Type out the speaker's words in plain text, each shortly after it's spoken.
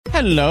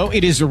Hello,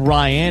 it is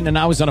Ryan, and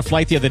I was on a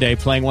flight the other day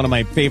playing one of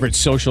my favorite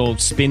social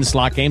spin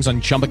slot games on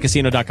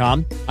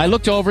ChumbaCasino.com. I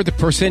looked over at the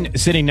person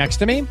sitting next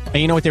to me, and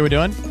you know what they were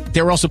doing?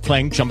 They were also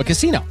playing Chumba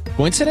Casino.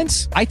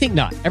 Coincidence? I think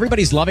not.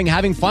 Everybody's loving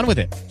having fun with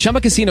it.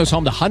 Chumba Casino is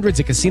home to hundreds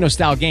of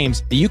casino-style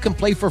games that you can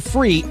play for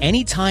free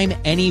anytime,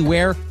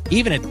 anywhere,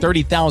 even at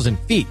 30,000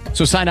 feet.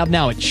 So sign up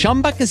now at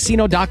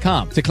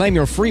ChumbaCasino.com to claim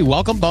your free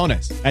welcome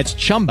bonus. That's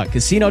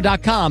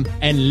ChumbaCasino.com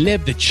and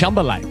live the Chumba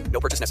life.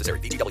 No purchase necessary.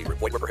 VGW.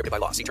 Void where prohibited by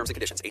law. See terms and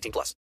conditions. 18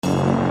 plus.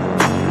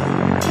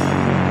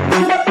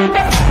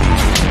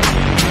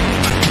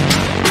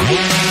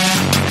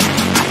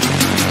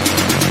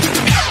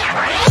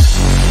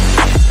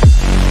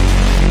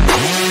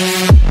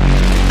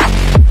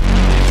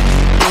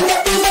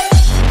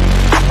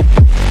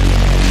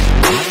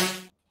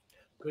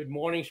 Good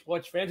morning,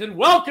 sports fans, and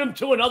welcome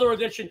to another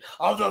edition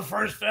of the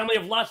First Family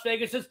of Las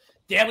Vegas's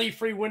Daily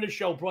Free Winner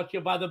Show, brought to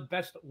you by the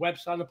best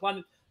website on the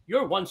planet,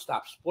 your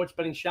one-stop sports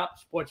betting shop,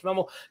 Sports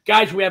Memo.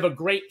 Guys, we have a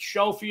great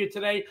show for you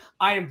today.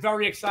 I am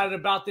very excited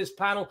about this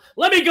panel.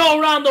 Let me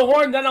go around the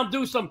horn, then I'll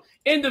do some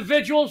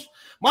individuals.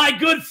 My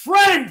good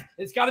friend,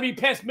 it's got to be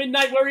past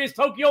midnight where he is,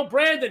 Tokyo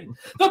Brandon.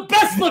 The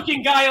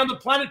best-looking guy on the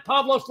planet,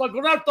 Pavlos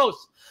Laguartos.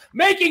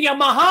 Making a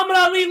Muhammad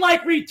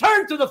Ali-like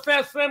return to the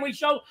Fast Family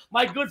Show,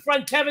 my good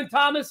friend Kevin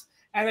Thomas,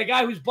 and a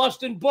guy who's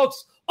busting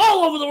books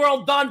all over the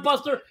world, Don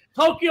Buster.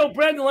 Tokyo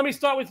Brandon, let me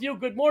start with you.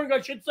 Good morning, I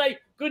should say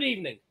good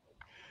evening.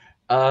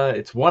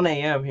 It's 1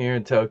 a.m. here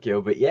in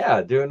Tokyo, but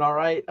yeah, doing all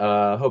right.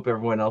 Hope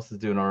everyone else is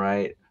doing all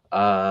right.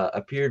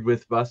 Appeared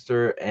with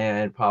Buster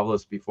and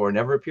Pavlos before,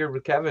 never appeared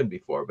with Kevin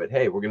before, but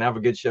hey, we're going to have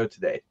a good show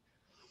today.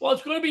 Well,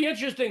 it's going to be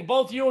interesting.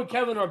 Both you and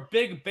Kevin are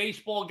big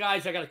baseball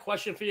guys. I got a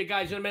question for you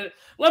guys in a minute.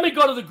 Let me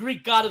go to the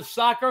Greek god of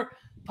soccer,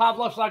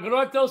 Pavlos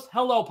Laguartos.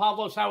 Hello,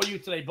 Pavlos. How are you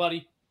today,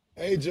 buddy?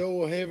 Hey,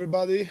 Joe. Hey,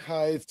 everybody.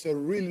 It's a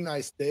really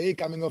nice day.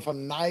 Coming off a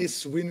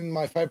nice win in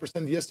my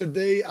 5%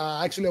 yesterday.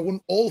 Actually, I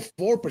won all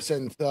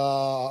 4%,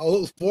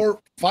 all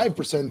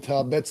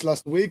 5% bets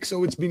last week.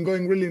 So it's been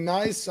going really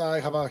nice.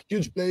 I have a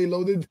huge play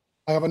loaded.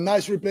 I have a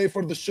nice replay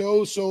for the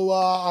show. So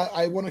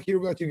I want to hear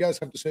what you guys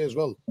have to say as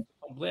well.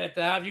 I'm glad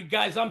to have you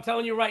guys. I'm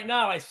telling you right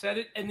now, I said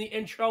it in the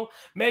intro,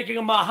 making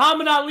a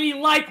Muhammad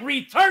Ali-like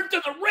return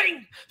to the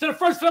ring to the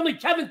First Family,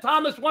 Kevin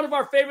Thomas, one of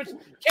our favorites.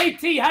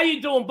 KT, how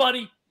you doing,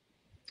 buddy?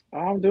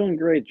 I'm doing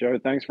great, Joe.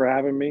 Thanks for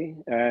having me.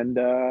 And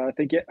I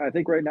think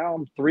right now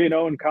I'm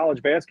 3-0 in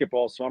college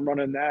basketball, so I'm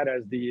running that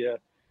as the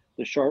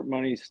sharp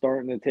money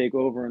starting to take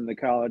over in the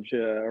college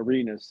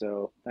arena.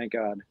 So thank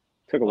God.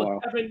 Took a while.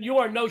 Kevin, you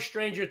are no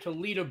stranger to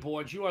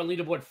leaderboards. You are a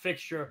leaderboard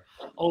fixture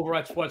over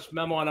at Sports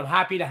Memo, and I'm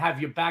happy to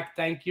have you back.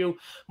 Thank you.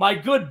 My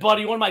good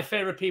buddy, one of my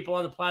favorite people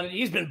on the planet.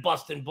 He's been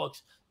busting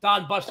books.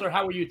 Don Buster,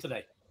 how are you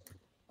today?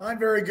 I'm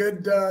very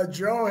good,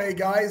 Joe. Hey,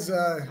 guys.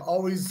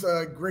 Always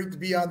great to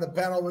be on the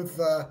panel with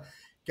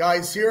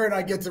guys here, and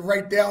I get to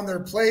write down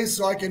their plays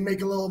so I can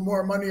make a little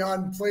more money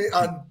on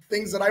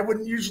things that I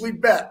wouldn't usually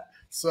bet.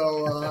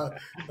 So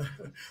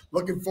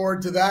looking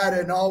forward to that,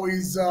 and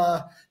always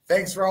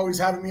thanks for always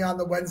having me on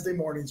the Wednesday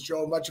mornings,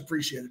 Joe. Much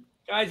appreciated.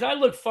 Guys, I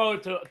look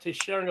forward to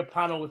sharing a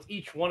panel with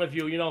each one of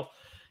you. You know,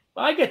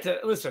 I get to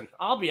listen.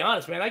 I'll be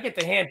honest, man. I get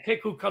to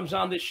handpick who comes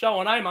on this show,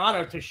 and I'm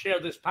honored to share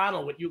this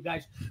panel with you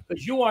guys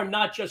because you are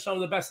not just some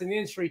of the best in the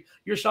industry.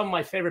 You're some of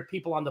my favorite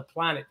people on the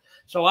planet.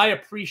 So I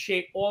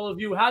appreciate all of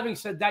you. Having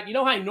said that, you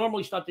know how I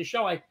normally start the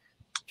show? I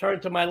turn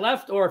to my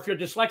left, or if you're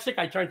dyslexic,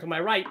 I turn to my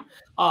right.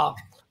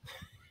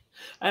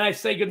 And I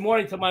say good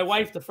morning to my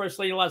wife, the First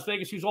Lady of Las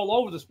Vegas. She's all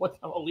over the sports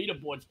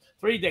leaderboards,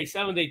 3-day,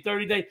 7-day,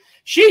 30-day.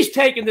 She's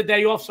taking the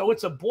day off, so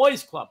it's a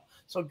boys' club.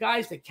 So,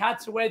 guys, the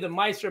cat's away, the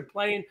mice are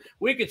playing.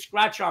 We could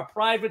scratch our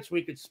privates.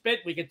 We could spit.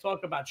 We could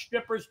talk about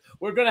strippers.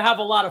 We're going to have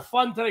a lot of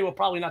fun today. We'll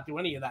probably not do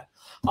any of that.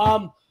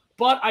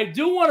 But I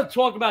do want to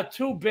talk about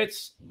two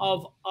bits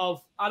of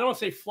I don't want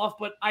to say fluff,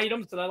 but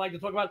items that I like to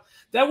talk about.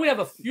 Then we have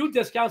a few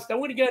discounts. Then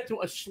we're going to get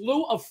into a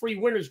slew of free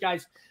winners,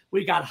 guys.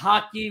 We got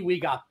hockey. We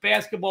got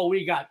basketball.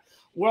 We got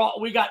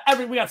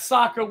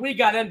soccer. We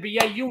got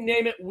NBA. You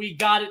name it, we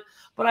got it.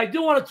 But I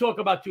do want to talk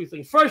about two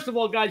things. First of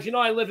all, guys, you know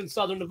I live in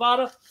Southern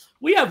Nevada.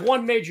 We have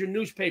one major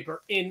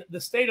newspaper in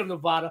the state of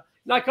Nevada.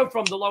 And I come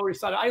from the Lower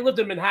East Side. I lived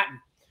in Manhattan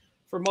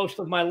for most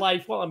of my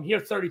life. Well, I'm here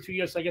 32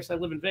 years, so I guess I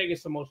live in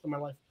Vegas for most of my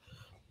life.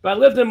 But I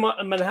lived in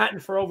Manhattan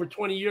for over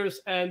 20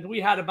 years, and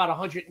we had about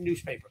 100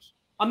 newspapers.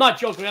 I'm not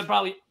joking. We had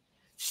probably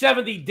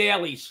 70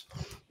 dailies.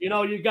 You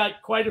know, you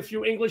got quite a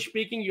few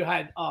English-speaking. You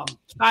had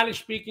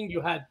Spanish-speaking.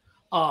 You had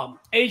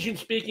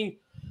Asian-speaking.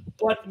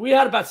 But we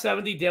had about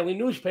 70 daily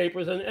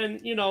newspapers, and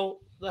you know,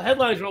 the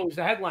headlines are always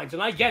the headlines,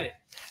 and I get it.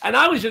 And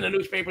I was in the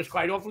newspapers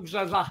quite often because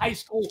I was a high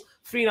school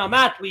phenom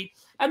athlete,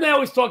 and they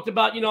always talked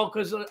about, you know,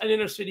 because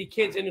inner city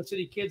kids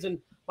in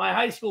my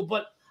high school.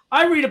 But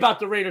I read about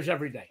the Raiders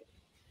every day.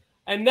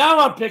 And now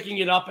I'm picking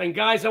it up, and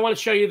guys, I want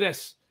to show you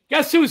this.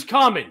 Guess who's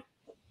coming?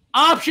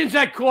 Options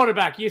at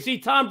quarterback. You see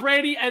Tom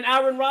Brady and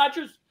Aaron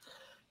Rodgers?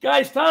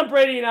 Guys, Tom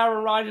Brady and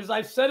Aaron Rodgers,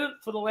 I've said it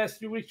for the last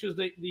few weeks because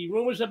the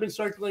rumors have been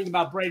circulating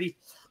about Brady.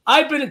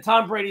 I've been in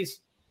Tom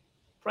Brady's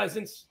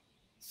presence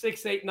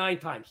 6, 8, 9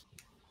 times.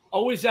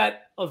 always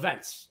at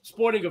events,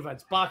 sporting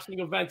events, boxing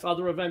events,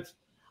 other events.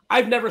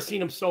 I've never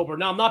seen him sober.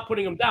 Now, I'm not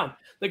putting him down.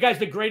 The guy's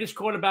the greatest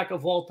quarterback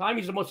of all time.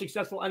 He's the most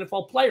successful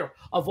NFL player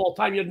of all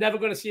time. You're never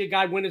going to see a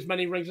guy win as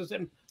many rings as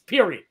him,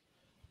 period.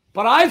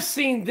 But I've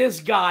seen this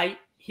guy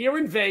here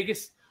in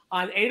Vegas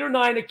on 8 or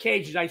 9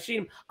 occasions. I've seen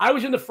him. I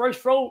was in the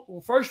first row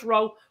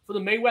for the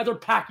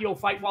Mayweather-Pacquiao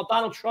fight while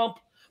Donald Trump,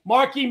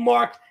 Marky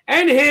Mark,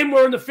 and him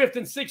were in the 5th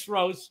and 6th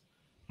rows.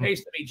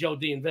 Pays to be Joe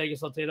D in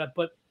Vegas, I'll tell you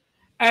that.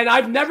 And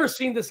I've never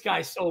seen this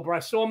guy sober. I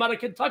saw him at a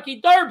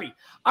Kentucky Derby.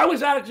 I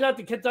was at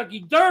the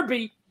Kentucky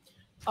Derby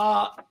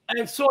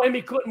and saw him.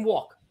 He couldn't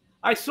walk.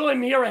 I saw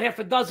him here a half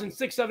a dozen,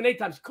 6, 7, 8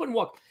 times. Couldn't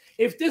walk.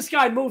 If this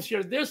guy moves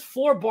here, there's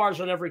 4 bars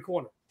on every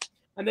corner.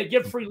 And they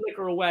give free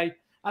liquor away.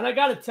 And I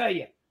got to tell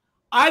you,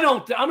 I'm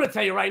going to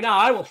tell you right now,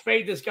 I will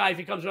fade this guy if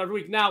he comes every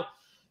week. Now,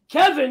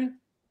 Kevin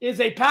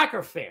is a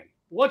Packer fan.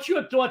 What's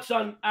your thoughts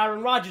on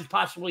Aaron Rodgers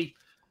possibly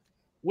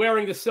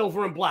wearing the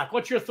silver and black?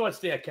 What's your thoughts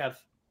there, Kev?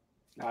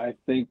 I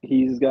think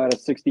he's got a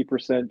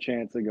 60%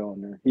 chance of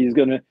going there. He's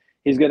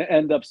gonna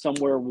end up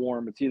somewhere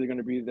warm. It's either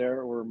gonna be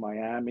there or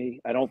Miami.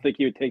 I don't think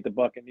he would take the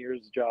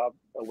Buccaneers job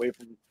away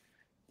from,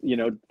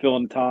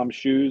 filling Tom's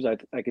shoes.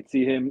 I could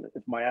see him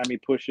if Miami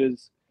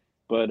pushes,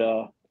 but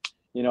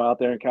out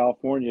there in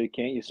California,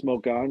 can't you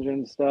smoke ganja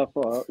and stuff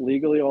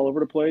legally all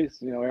over the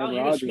place? Aaron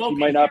Rodgers, he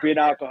might not be an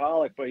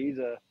alcoholic, but he's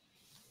a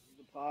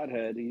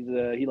pothead.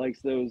 He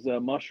likes those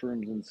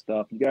mushrooms and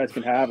stuff. You guys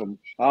can have him.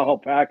 I'll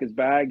help pack his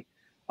bag.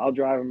 I'll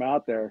drive him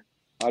out there.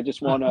 I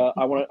just want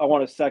I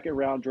want a 2nd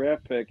round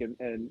draft pick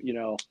and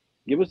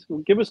give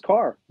us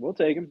Carr. We'll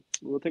take him.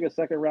 We'll take a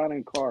 2nd round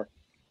in Carr.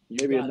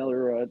 Maybe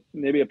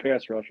maybe a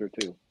pass rusher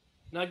too.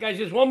 Now, guys,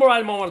 there's one more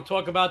item I want to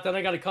talk about. Then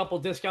I got a couple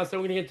of discounts.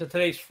 Then we're going to get to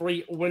today's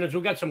free winners.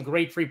 We've got some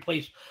great free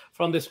plays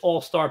from this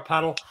all-star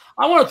panel.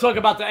 I want to talk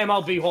about the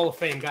MLB Hall of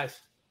Fame, guys.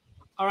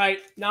 All right.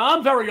 Now,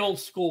 I'm very old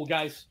school,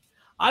 guys.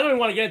 I don't even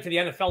want to get into the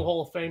NFL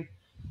Hall of Fame,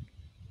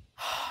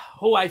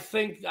 where I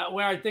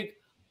think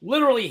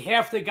literally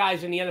half the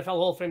guys in the NFL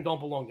Hall of Fame don't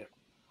belong there.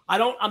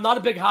 I'm not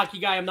a big hockey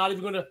guy. I'm not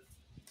even going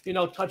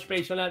to, touch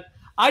base on that.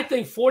 I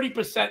think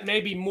 40%,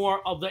 maybe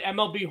more, of the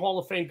MLB Hall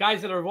of Fame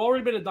guys that have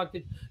already been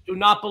inducted do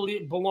not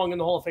belong in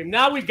the Hall of Fame.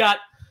 Now we've got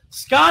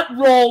Scott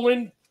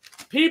Rowland.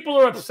 People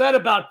are upset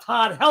about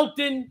Todd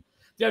Helton.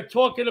 They're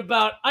talking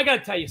about, I got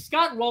to tell you,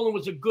 Scott Rowland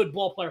was a good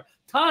ball player.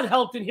 Todd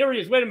Helton, here he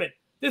is. Wait a minute.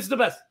 This is the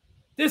best.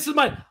 This is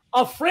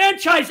a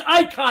franchise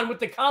icon with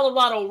the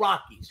Colorado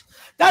Rockies.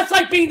 That's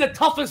like being the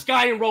toughest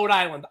guy in Rhode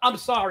Island. I'm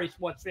sorry,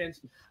 sports fans.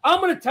 I'm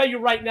going to tell you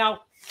right now.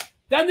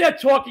 Then they're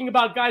talking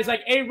about guys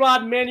like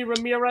A-Rod, Manny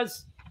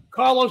Ramirez,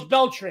 Carlos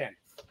Beltran.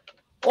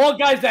 All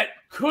guys that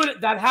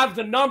have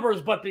the numbers,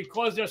 but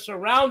because they're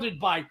surrounded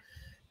by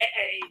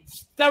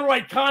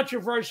steroid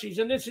controversies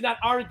and this and that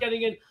aren't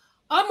getting in.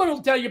 I'm going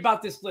to tell you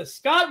about this list.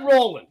 Scott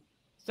Rowland,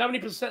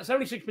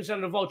 76%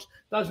 of the votes,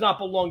 does not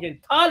belong in.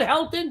 Todd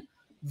Helton,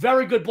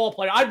 very good ball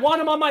player. I'd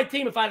want him on my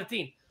team if I had a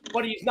team,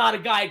 but he's not a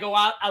guy I go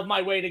out of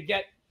my way to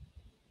get.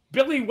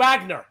 Billy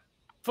Wagner,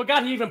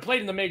 forgot he even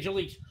played in the major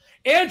leagues.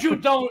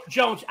 Andrew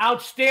Jones,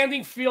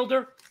 outstanding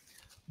fielder,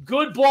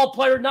 good ball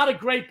player, not a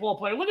great ball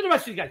player. Look at the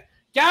rest of these guys.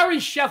 Gary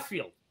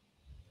Sheffield,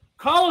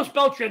 Carlos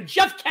Beltran,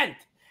 Jeff Kent,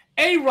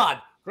 A-Rod,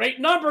 great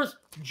numbers,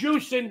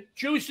 juicing.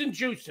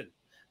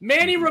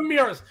 Manny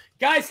Ramirez,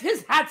 guys,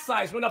 his hat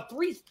size went up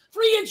 3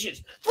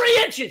 inches. 3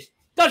 inches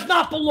does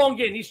not belong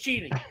in. He's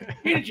cheating.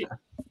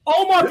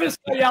 Omar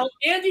Vizquel,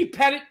 Andy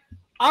Pettitte.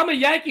 I'm a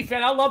Yankee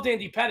fan. I loved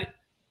Andy Pettitte.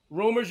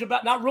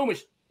 Not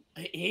rumors.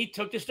 He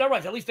took the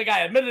steroids. At least the guy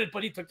admitted it,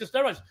 but he took the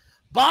steroids.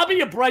 Bobby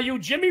Abreu,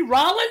 Jimmy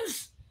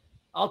Rollins.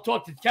 I'll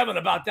talk to Kevin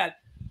about that.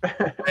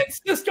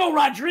 Francisco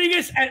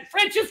Rodriguez. I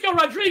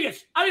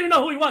don't even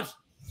know who he was.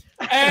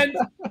 And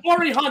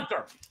Corey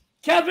Hunter.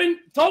 Kevin,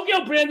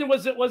 Tokyo Brandon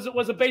was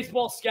a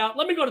baseball scout.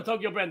 Let me go to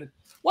Tokyo Brandon.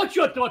 What's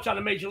your thoughts on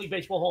the Major League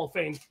Baseball Hall of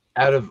Fame?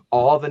 Out of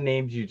all the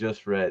names you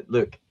just read,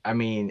 look, I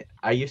mean,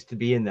 I used to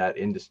be in that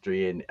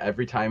industry, and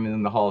every time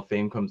in the Hall of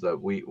Fame comes up,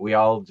 we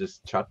all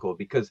just chuckle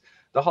because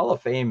the Hall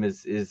of Fame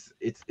is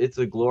it's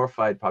a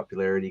glorified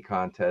popularity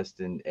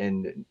contest,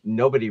 and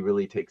nobody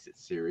really takes it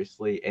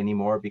seriously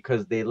anymore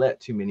because they let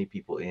too many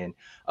people in.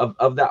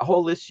 Of that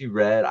whole list you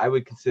read, I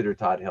would consider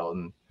Todd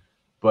Helton,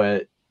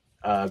 but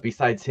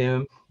besides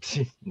him,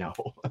 no.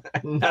 I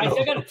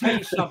got to tell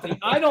you something.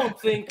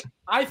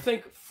 I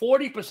think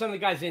 40% of the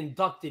guys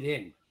inducted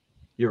in.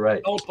 You're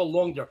right. Don't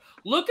belong there.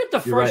 Look at the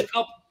first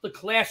couple of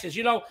classes,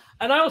 and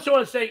I also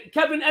want to say,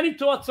 Kevin, any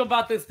thoughts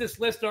about this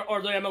list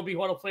or the MLB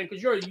Hall of Fame?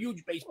 Because you're a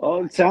huge baseball.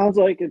 Oh, it sounds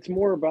like it's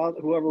more about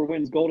whoever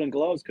wins Golden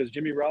Gloves because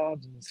Jimmy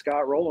Rollins and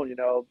Scott Rowland,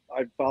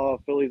 I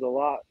follow Phillies a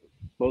lot.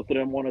 Both of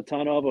them won a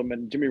ton of them.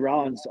 And Jimmy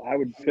Rollins, I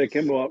would pick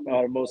him up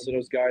out of most of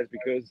those guys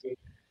because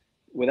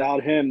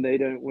without him, they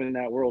didn't win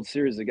that World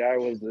Series. The guy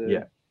was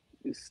a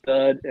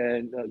stud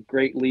and a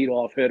great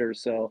leadoff hitter.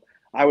 So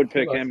I would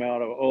pick him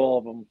out of all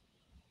of them.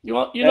 You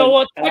know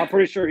what? I'm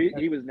pretty sure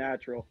he was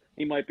natural.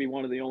 He might be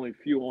one of the only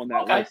few on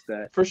that list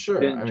that for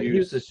sure. I mean, he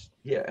was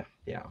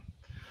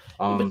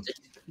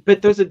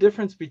but there's a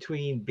difference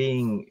between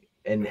being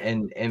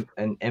an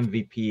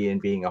MVP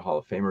and being a Hall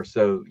of Famer.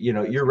 So, you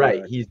know, you're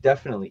right. He's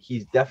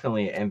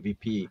definitely an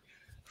MVP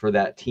for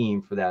that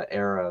team, for that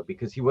era,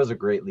 because he was a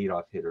great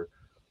leadoff hitter.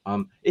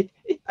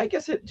 I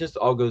guess it just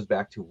all goes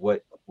back to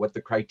what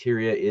the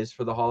criteria is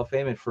for the Hall of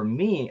Fame. And for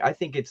me, I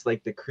think it's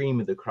like the cream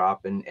of the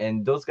crop.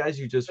 And those guys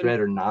you just read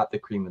are not the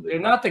cream of the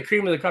crop. They're not the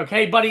cream of the crop.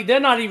 Hey, buddy, they're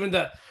not even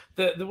the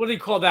what do you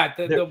call that?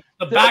 The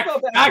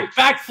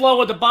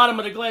backflow at the bottom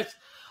of the glass.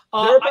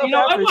 You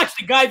know, I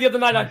watched a guy the other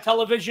night on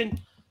television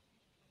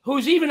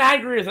who's even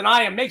angrier than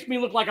I am. Makes me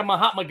look like a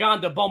Mahatma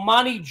Gandhi.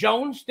 Bomani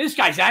Jones. This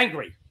guy's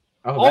angry.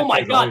 Oh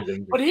my God.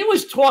 But he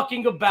was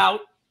talking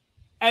about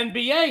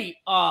NBA,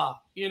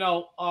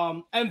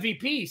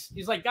 MVPs.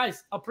 He's like,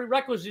 guys, a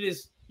prerequisite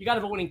is you got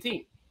to have a winning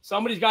team.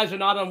 Some of these guys are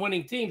not on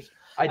winning teams.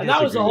 And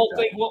that was the whole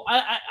thing. Well,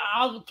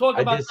 I'll talk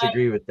about that. I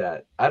disagree with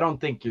that. I don't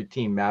think your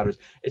team matters.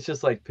 It's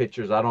just like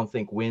pitchers. I don't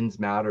think wins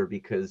matter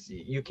because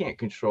you can't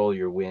control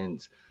your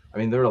wins. I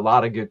mean, there are a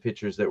lot of good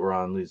pitchers that were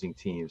on losing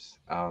teams.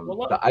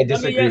 But I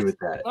disagree with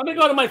that. Let me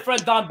go to my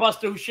friend Don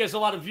Buster, who shares a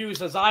lot of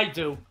views as I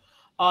do.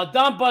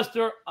 Don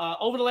Buster,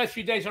 over the last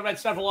few days, I read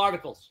several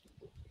articles.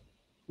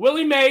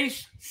 Willie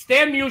Mays,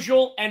 Stan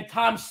Musial, and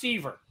Tom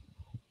Seaver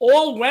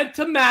all went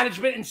to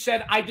management and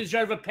said, I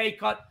deserve a pay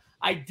cut.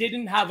 I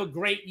didn't have a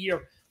great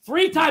year.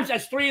 3 times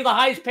as 3 of the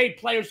highest paid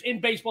players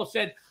in baseball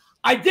said,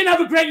 I didn't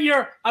have a great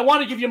year. I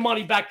want to give you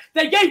money back.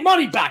 They gave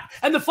money back.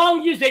 And the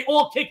following years, they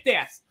all kicked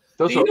ass.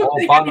 Those are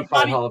all bona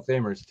fide Hall of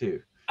Famers,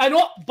 too.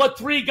 But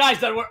 3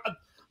 guys that were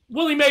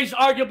Willie Mays,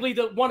 arguably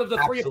one of the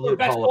 3 or 4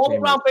 best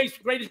all-around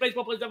greatest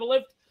baseball players ever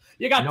lived.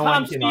 You got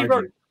Tom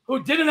Seaver,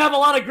 who didn't have a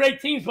lot of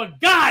great teams, but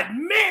God,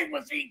 man,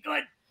 was he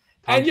good.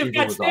 And you've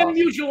got Stan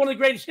Musial, one of the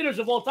greatest hitters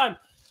of all time.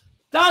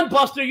 Don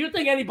Buster, you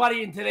think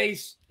anybody in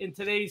today's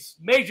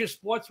major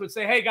sports would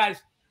say, hey,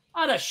 guys,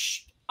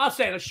 I'll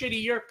say it, a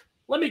shitty year.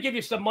 Let me give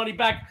you some money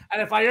back,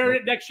 and if I earn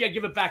it next year, I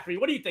give it back for you.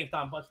 What do you think,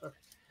 Don Buster?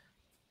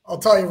 I'll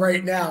tell you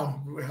right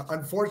now,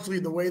 unfortunately,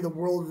 the way the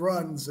world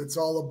runs, it's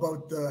all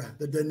about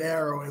the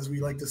dinero, as we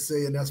like to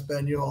say in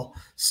Espanol.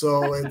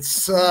 So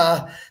it's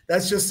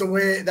that's just the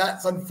way.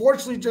 That's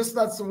unfortunately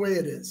that's the way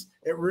it is.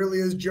 It really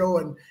is, Joe,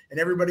 and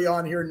everybody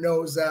on here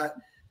knows that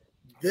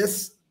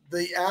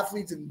the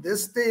athletes in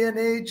this day and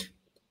age,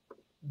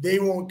 they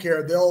won't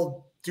care.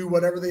 They'll do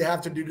whatever they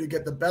have to do to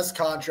get the best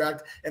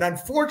contract. And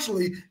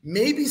unfortunately,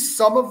 maybe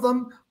some of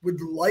them would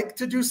like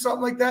to do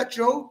something like that,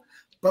 Joe.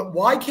 But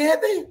why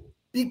can't they?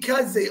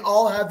 Because they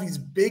all have these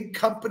big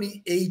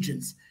company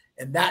agents,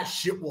 and that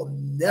shit will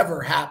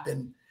never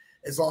happen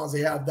as long as they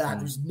have that.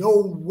 There's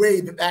no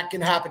way that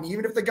can happen.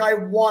 Even if the guy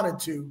wanted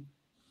to,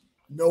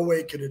 no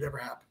way could it ever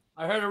happen.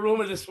 I heard a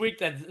rumor this week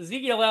that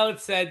Ezekiel Elliott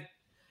said,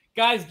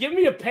 guys, give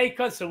me a pay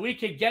cut so we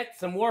could get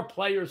some more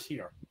players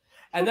here.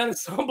 And then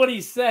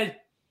somebody said,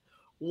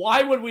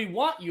 why would we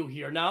want you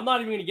here? Now, I'm not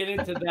even going to get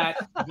into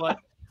that, but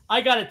I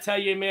got to tell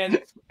you, man,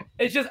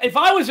 it's just, if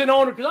I was an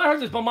owner, because I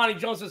heard this Bomani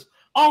Jones says,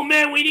 oh,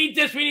 man, we need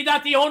this, we need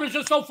that. The owners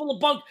are so full of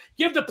bunk.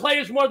 Give the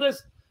players more of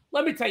this.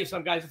 Let me tell you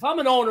something, guys. If I'm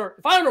an owner,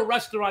 if I own a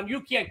restaurant,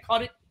 you can't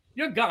cut it,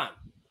 you're gone.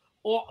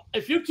 Or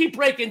if you keep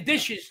breaking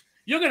dishes,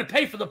 you're going to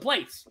pay for the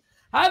plates.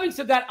 Having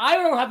said that, I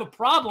don't have a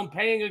problem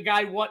paying a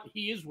guy what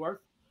he is worth,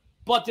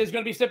 but there's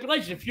going to be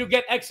stipulations. If you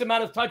get X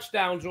amount of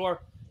touchdowns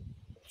or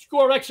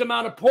score X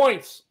amount of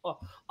points,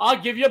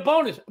 I'll give you a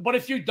bonus. But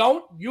if you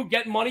don't, you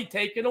get money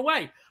taken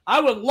away.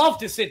 I would love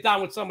to sit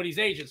down with some of these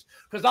agents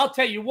because I'll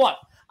tell you what,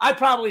 I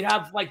probably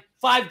have like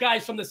 5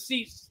 guys from the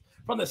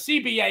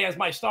CBA as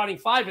my starting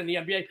 5 in the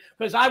NBA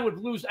because I would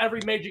lose every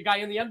major guy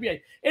in the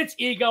NBA. It's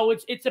ego.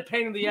 It's a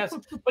pain in the ass.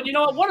 But you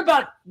know what? What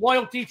about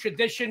loyalty,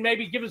 tradition,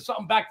 maybe giving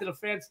something back to the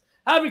fans?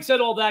 Having said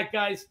all that,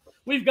 guys,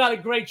 we've got a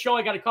great show.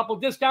 I got a couple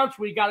of discounts.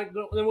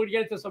 Then we'll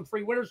get into some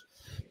free winners.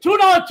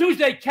 $2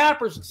 Tuesday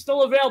cappers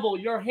still available.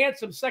 Your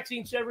handsome, sexy,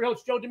 and savory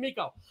host, Joe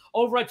D'Amico,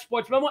 over at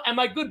Sports Memo. And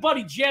my good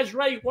buddy, Jazz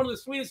Ray, one of the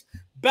sweetest,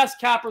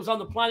 best cappers on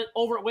the planet,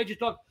 over at Wager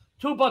Talk.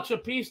 $2 a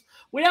piece.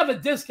 We have a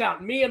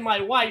discount. Me and my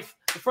wife,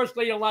 the first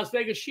lady of Las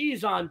Vegas,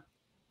 she's on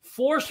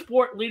 4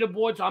 sport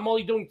leaderboards. I'm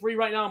only doing 3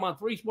 right now. I'm on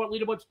 3 sport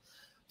leaderboards.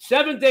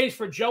 7 days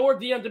for Joe or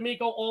DM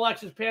D'Amico. All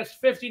access pass,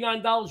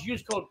 $59.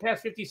 Use code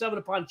PASS57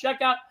 upon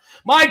checkout.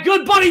 My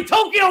good buddy,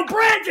 Tokyo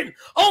Brandon.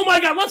 Oh,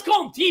 my God. Let's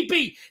call him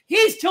TB.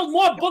 He's killed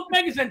more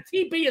bookmakers than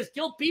TB has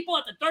killed people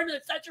at the turn of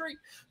the century.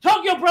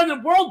 Tokyo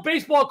Brandon, World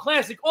Baseball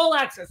Classic, all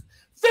access.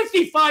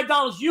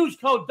 $55. Use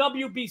code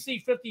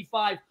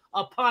WBC55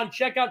 upon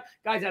checkout.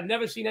 Guys, I've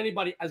never seen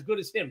anybody as good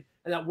as him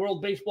in that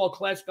World Baseball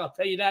Classic. I'll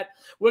tell you that.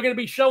 We're going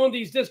to be showing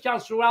these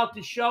discounts throughout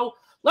the show.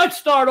 Let's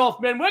start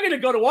off, man. We're going to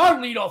go to our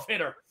leadoff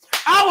hitter,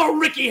 our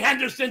Ricky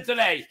Henderson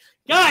today.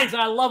 Guys,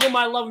 I love him.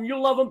 I love him. You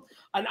love him.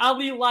 An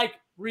Ali-like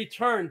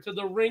return to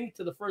the ring,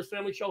 to the First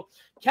Family Show.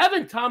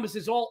 Kevin Thomas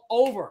is all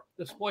over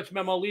the Sports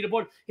Memo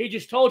leaderboard. He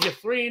just told you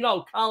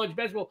 3-0 college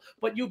basketball,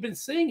 but you've been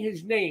seeing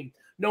his name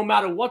no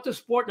matter what the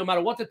sport, no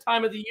matter what the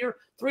time of the year,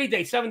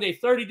 3-day, 7-day,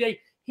 30-day.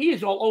 He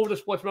is all over the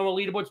Sports Memo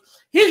leaderboards.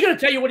 He's going to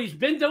tell you what he's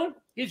been doing.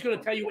 He's going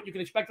to tell you what you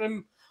can expect from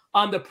him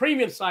on the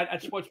premium side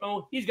at Sports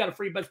Memo. He's got a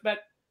free best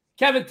bet.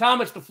 Kevin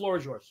Thomas, the floor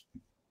is yours.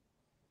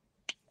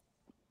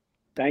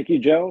 Thank you,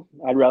 Joe.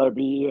 I'd rather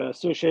be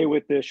associated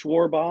with the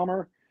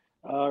Schwarbomber.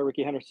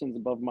 Ricky Henderson's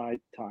above my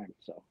time,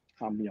 so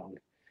I'm young.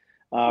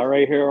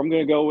 Right here, I'm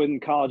going to go in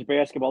college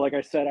basketball. Like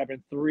I said, I've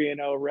been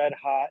 3-0 red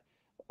hot.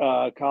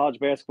 College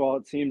basketball,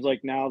 it seems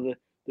like now the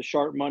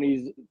sharp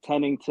money's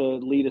tending to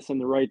lead us in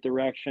the right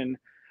direction,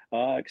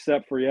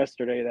 except for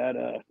yesterday.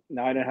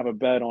 Now I didn't have a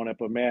bet on it,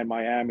 but man,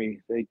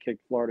 Miami, they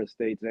kicked Florida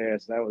State's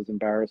ass. That was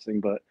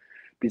embarrassing. But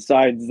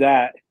besides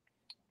that,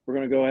 we're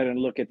going to go ahead and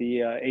look at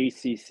the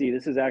ACC.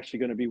 This is actually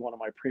going to be one of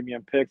my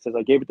premium picks. As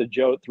I gave it to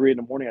Joe at 3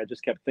 a.m, I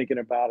just kept thinking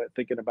about it,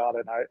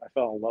 and I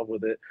fell in love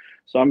with it.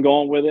 So I'm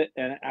going with it.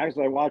 And as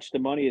I watched the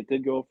money, it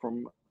did go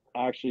from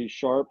actually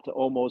sharp to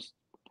almost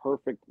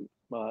perfect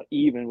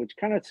even, which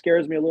kind of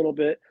scares me a little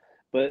bit.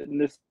 But in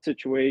this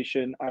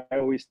situation, I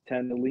always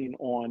tend to lean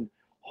on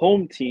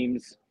home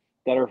teams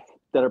that are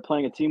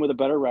playing a team with a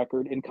better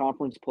record in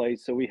conference play.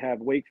 So we have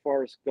Wake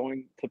Forest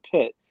going to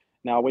Pitt.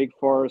 Now Wake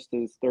Forest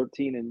is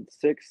 14-6,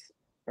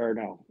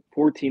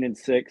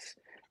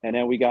 and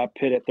then we got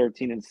Pitt at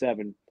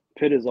 13-7.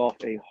 Pitt is off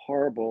a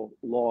horrible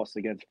loss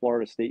against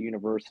Florida State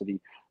University.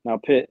 Now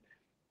Pitt,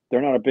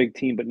 they're not a big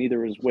team, but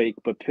neither is Wake.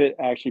 But Pitt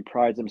actually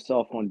prides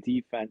himself on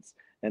defense,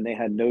 and they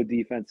had no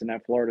defense in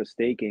that Florida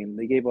State game.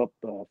 They gave up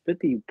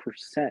 50%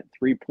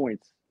 3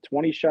 points,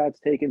 20 shots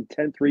taken,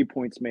 10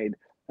 3-points made.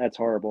 That's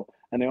horrible.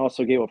 And they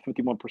also gave up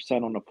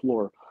 51% on the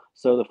floor.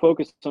 So the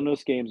focus on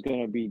this game is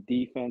going to be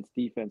defense,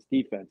 defense,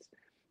 defense.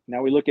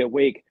 Now we look at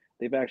Wake.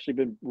 They've actually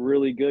been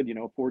really good.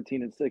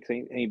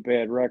 14-6 ain't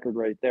bad record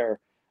right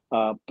there.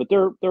 But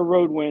their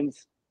road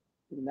wins.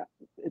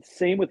 It's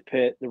same with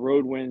Pitt. The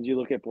road wins. You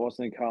look at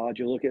Boston College.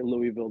 You look at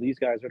Louisville. These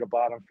guys are the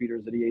bottom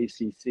feeders of the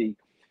ACC.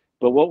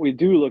 But what we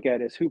do look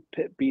at is who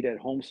Pitt beat at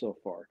home so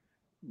far.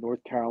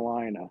 North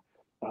Carolina,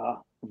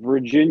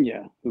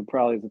 Virginia, who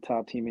probably is the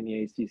top team in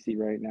the ACC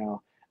right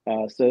now.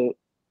 So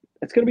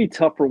it's going to be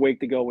tough for Wake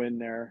to go in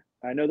there.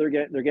 I know they're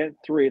getting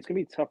 3. It's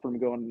going to be tough for them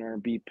to go in there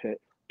and beat Pitt.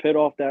 Pitt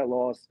off that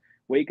loss.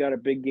 Wake got a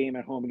big game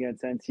at home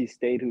against NC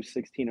State, who's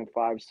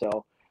 16-5.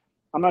 So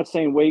I'm not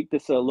saying Wake,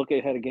 this is a look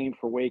ahead game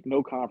for Wake.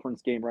 No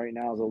conference game right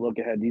now is a look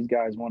ahead. These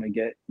guys want to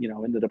get,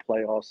 into the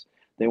playoffs.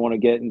 They want to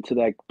get into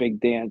that big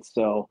dance.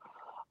 So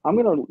I'm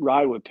going to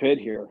ride with Pitt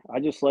here.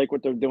 I just like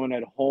what they're doing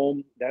at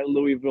home. That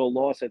Louisville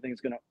loss, I think, is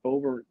going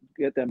to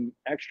get them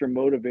extra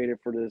motivated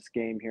for this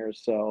game here.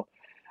 So,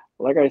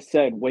 like I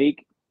said,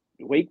 Wake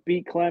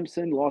beat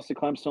Clemson, lost to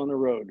Clemson on the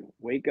road.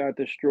 Wake got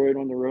destroyed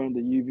on the road.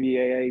 The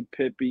UVA.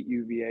 Pitt beat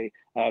UVA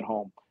at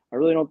home. I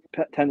really don't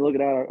tend to look at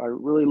that. I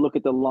really look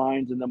at the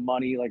lines and the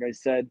money. Like I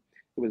said,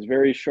 it was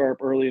very sharp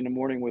early in the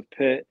morning with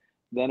Pitt.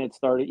 Then it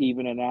started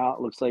evening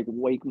out. Looks like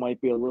Wake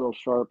might be a little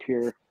sharp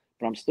here,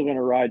 but I'm still going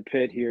to ride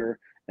Pitt here,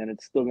 and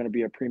it's still going to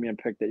be a premium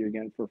pick that you're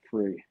getting for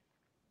free.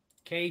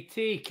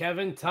 KT,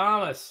 Kevin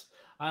Thomas.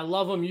 I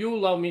love him. You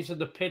love him. He said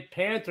the Pitt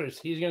Panthers.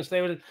 He's going to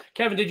stay with it.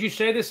 Kevin, did you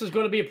say this is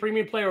going to be a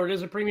premium play, or it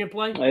is a premium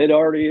play? It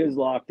already is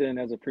locked in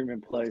as a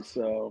premium play,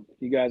 so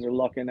you guys are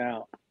lucking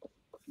out.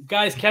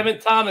 Guys, Kevin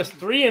Thomas,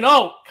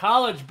 3-0,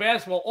 college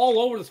basketball all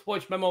over the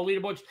Sports Memo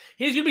leaderboards.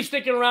 He's going to be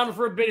sticking around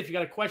for a bit. If you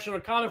got a question or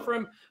comment for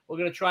him, we're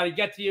going to try to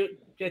get to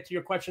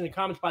your question and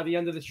comments by the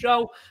end of the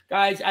show.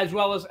 Guys, as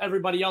well as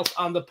everybody else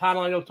on the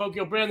panel. I know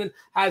Tokyo Brandon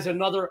has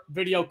another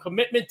video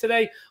commitment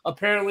today.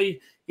 Apparently,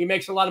 he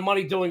makes a lot of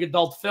money doing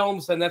adult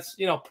films, and that's,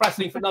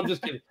 pressing for them. I'm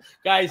just kidding.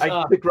 Guys,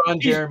 I pick Ron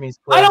Jeremy's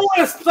place. I don't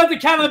want to split the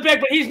cat in the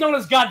bag, but he's known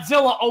as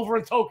Godzilla over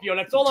in Tokyo.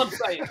 That's all I'm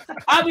saying.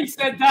 Having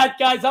said that,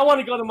 guys, I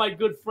want to go to my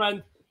good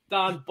friend,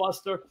 Don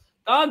Buster.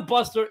 Don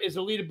Buster is a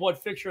leaderboard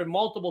fixture in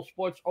multiple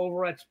sports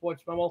over at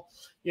Sports Memo,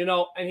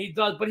 and he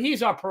does, but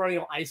he's our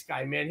perennial ice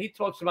guy, man. He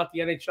talks about the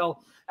NHL,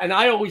 and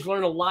I always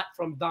learn a lot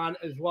from Don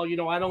as well.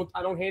 I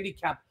don't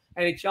handicap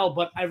NHL,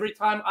 but every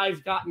time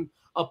I've gotten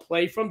a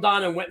play from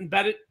Don and went and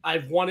bet it,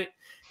 I've won it.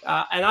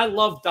 And I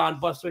love Don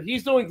Buster.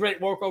 He's doing great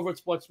work over at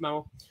Sports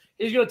Memo.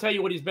 He's going to tell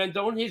you what he's been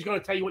doing. He's going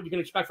to tell you what you can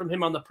expect from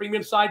him on the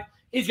premium side.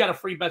 He's got a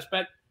free best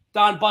bet.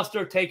 Don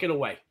Buster, take it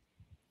away.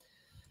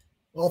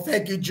 Well,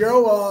 thank you,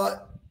 Joe.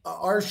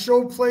 Our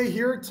show play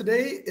here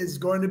today is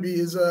going to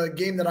be a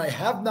game that I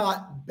have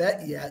not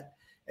bet yet.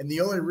 And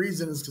the only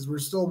reason is because we're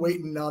still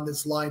waiting on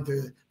this line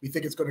we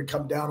think it's going to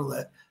come down a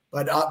little.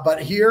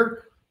 But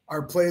here,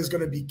 our play is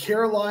going to be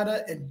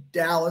Carolina and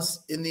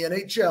Dallas in the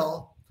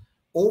NHL,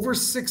 over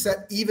 6 at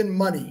even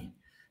money.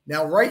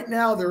 Now, right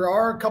now, there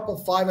are a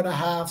couple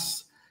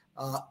 5.5s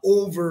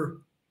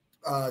over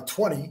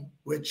 20,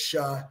 which,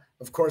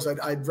 of course,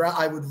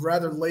 I would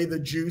rather lay the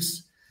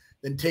juice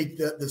than take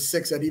the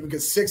 6 at even,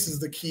 because 6 is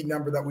the key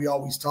number that we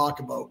always talk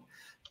about.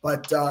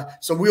 But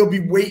so we'll be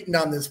waiting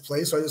on this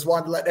play. So I just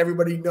wanted to let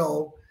everybody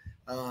know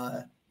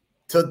to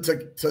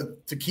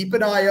keep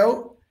an eye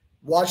out,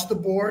 watch the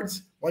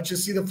boards. Once you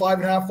see the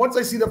 5.5, once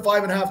I see the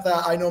 5.5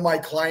 that I know my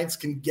clients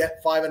can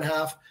get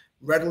 5.5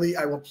 readily,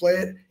 I will play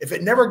it. If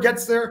it never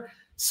gets there,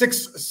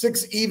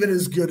 6 even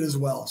is good as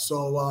well.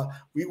 So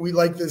we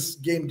like this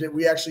game.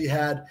 We actually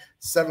had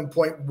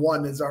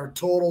 7.1 as our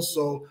total,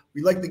 so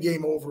we like the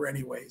game over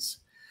anyways.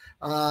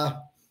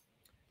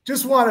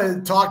 Just want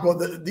to talk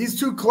about these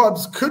two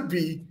clubs could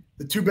be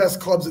the two best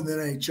clubs in the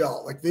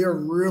NHL. Like, they are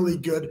really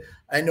good.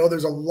 I know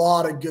there's a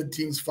lot of good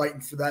teams fighting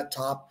for that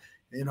top,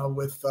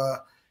 with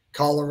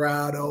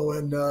Colorado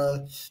and,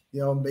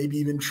 maybe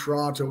even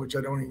Toronto, which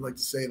I don't even like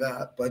to say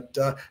that. But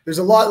there's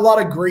a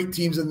lot of great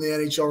teams in the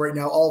NHL right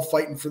now, all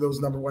fighting for those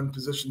number one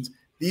positions.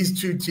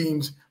 These two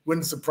teams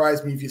wouldn't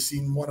surprise me if you've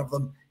seen one of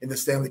them in the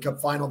Stanley Cup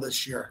final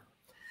this year.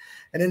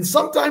 And then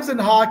sometimes in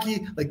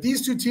hockey, like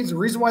these two teams, the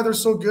reason why they're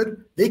so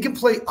good, they can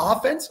play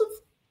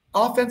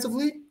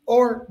offensively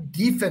or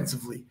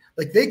defensively.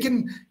 Like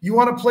you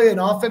want to play an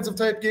offensive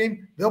type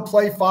game, they'll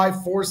play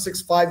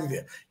 5-4-6-5 with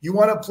you. You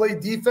want to play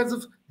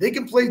defensive, they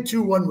can play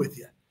 2-1 with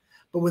you.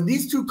 But when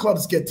these two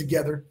clubs get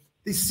together,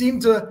 they seem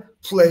to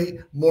play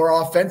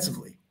more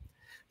offensively.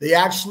 They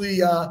actually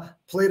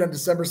played on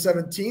December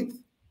 17th.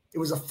 It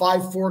was a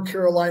 5-4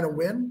 Carolina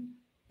win,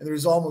 and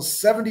there's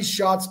almost 70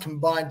 shots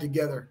combined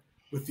together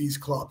with these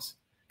clubs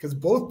because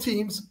both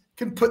teams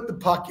can put the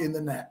puck in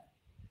the net.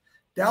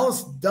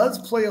 Dallas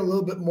does play a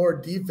little bit more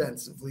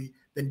defensively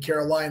than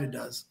Carolina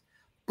does,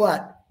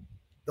 but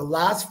the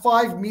last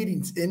 5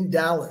 meetings in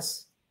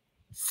Dallas,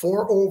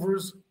 4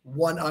 overs,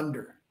 1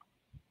 under.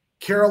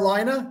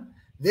 Carolina,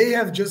 they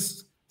have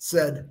just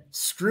said,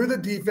 screw the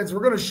defense.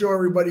 We're going to show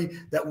everybody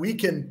that we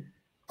can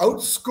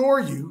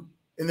outscore you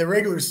in the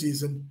regular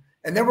season,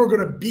 and then we're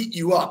going to beat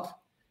you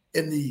up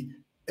in the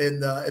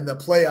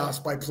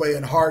playoffs by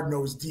playing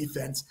hard-nosed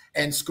defense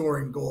and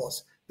scoring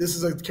goals. This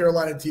is a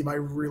Carolina team I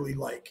really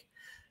like.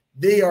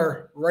 They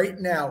are right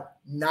now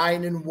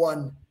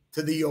 9-1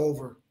 to the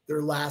over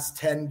their last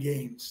 10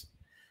 games.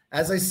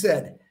 As I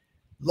said,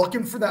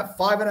 looking for that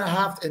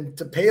 5.5 and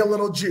to pay a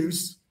little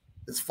juice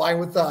is fine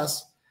with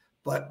us,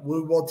 but we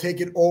will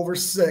take it over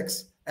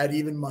 6 at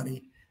even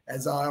money.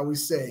 As I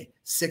always say,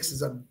 6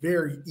 is a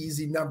very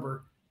easy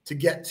number to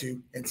get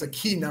to. It's a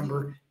key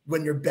number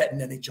when you're betting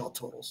NHL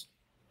totals.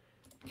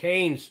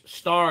 Canes,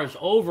 Stars,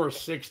 over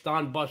 6,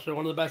 Don Buster,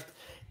 one of the best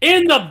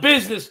in the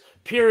business,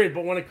 period.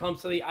 But when it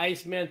comes to the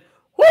Iceman,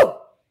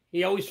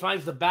 he always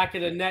finds the back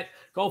of the net.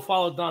 Go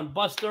follow Don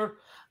Buster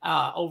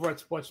over at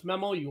Sports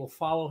Memo. You will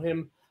follow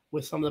him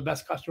with some of the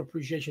best customer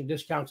appreciation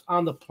discounts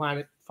on the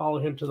planet. Follow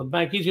him to the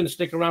bank. He's going to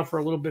stick around for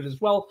a little bit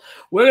as well.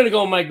 We're going to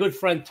go with my good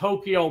friend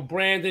Tokyo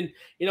Brandon.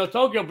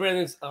 Tokyo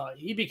Brandon's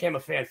he became a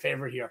fan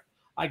favorite here.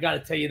 I got to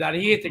tell you that.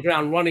 He hit the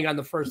ground running on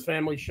the First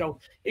Family Show.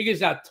 He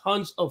gives out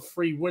tons of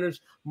free winners,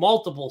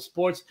 multiple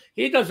sports.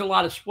 He does a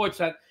lot of sports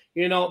that,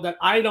 that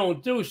I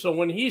don't do. So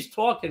when he's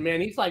talking,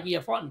 man, he's like, yeah,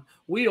 fun.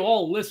 We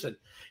all listen.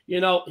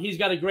 He's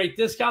got a great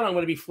discount. I'm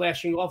going to be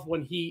flashing off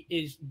when he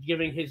is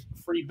giving his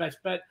free best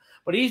bet.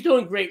 But he's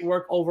doing great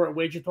work over at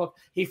Wager Talk.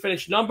 He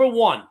finished number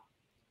 1,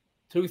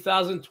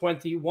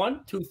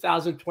 2021,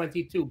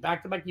 2022,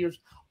 back-to-back years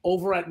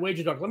over at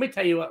Wager Talk. Let me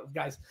tell you what,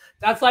 guys,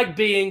 that's like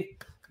being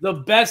the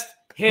best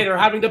hitter,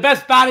 having the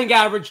best batting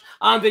average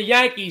on the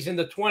Yankees in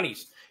the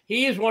 20s.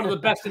 He is one of the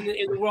best in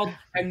the world,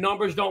 and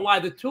numbers don't lie.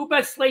 The 2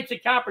 best slates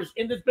of cappers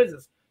in this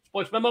business,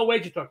 Sports Memo,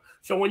 Wager Talk.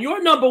 So when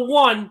you're number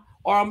 1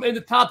 or in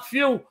the top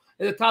few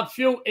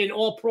in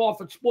all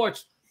profit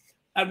sports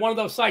at one of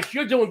those sites,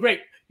 you're doing great.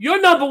 You're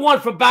number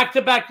 1 for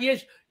back-to-back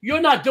years. You're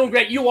not doing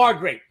great. You are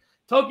great.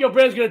 Tokyo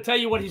Brand's going to tell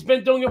you what he's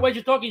been doing at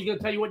Wager Talk. He's going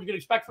to tell you what you can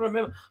expect from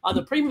him on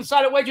the premium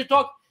side of Wager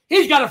Talk.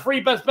 He's got a free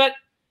best bet.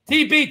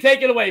 TB,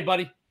 take it away,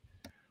 buddy.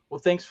 Well,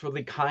 thanks for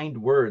the kind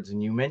words.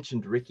 And you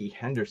mentioned Ricky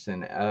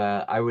Henderson.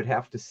 I would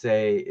have to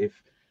say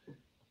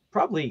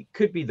probably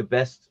could be the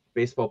best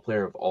baseball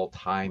player of all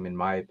time, in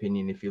my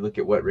opinion. If you look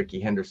at what Ricky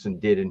Henderson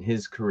did in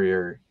his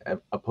career,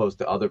 opposed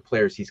to other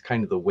players, he's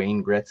kind of the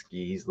Wayne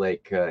Gretzky. He's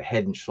like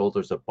head and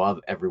shoulders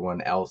above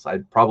everyone else.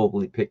 I'd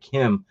probably pick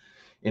him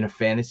in a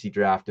fantasy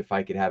draft if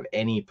I could have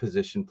any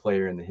position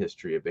player in the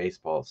history of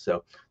baseball.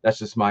 So that's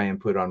just my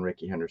input on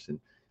Ricky Henderson,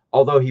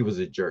 although he was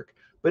a jerk.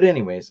 But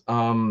anyways,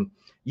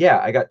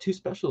 I got 2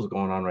 specials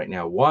going on right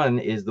now. One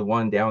is the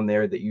one down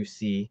there that you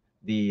see.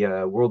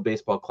 The World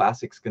Baseball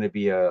Classic is going to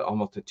be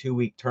almost a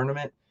 2-week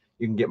tournament.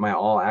 You can get my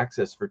all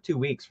access for 2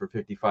 weeks for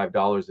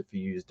 $55 if you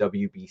use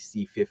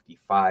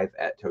WBC55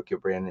 at Tokyo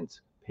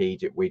Brandon's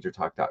page at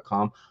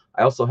wagertalk.com.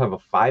 I also have a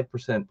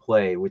 5%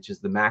 play, which is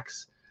the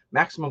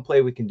maximum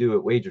play we can do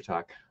at Wager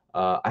Talk.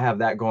 I have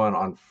that going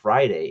on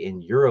Friday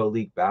in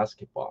EuroLeague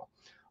basketball.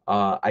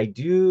 I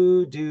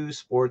do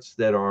sports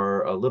that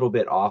are a little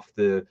bit off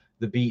the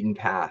beaten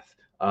path,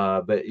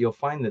 but you'll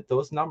find that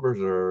those numbers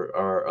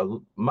are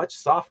much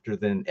softer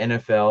than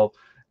NFL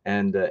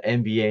and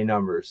NBA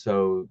numbers.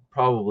 So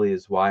probably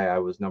is why I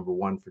was number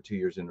 1 for 2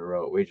 years in a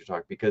row at Wager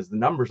Talk, because the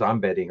numbers I'm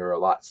betting are a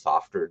lot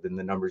softer than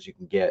the numbers you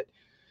can get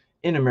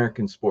in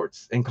American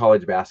sports and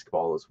college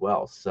basketball as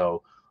well.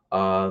 So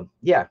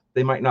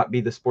they might not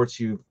be the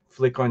sports you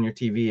flick on your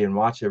TV and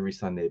watch every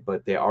Sunday,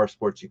 but they are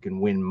sports you can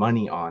win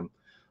money on.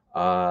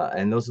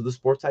 And those are the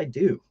sports I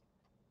do.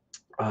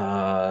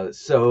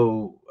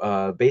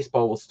 So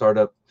baseball will start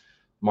up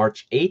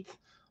March 8th.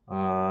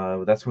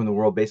 That's when the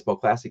World Baseball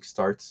Classic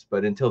starts.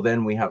 But until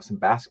then, we have some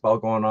basketball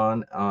going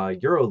on.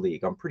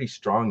 EuroLeague, I'm pretty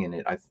strong in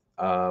it.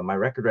 My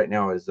record right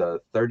now is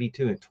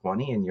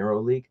 32-20 in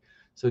EuroLeague.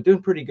 So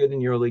doing pretty good in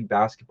EuroLeague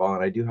basketball,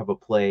 and I do have a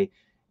play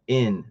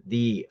in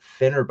the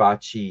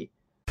Fenerbahce.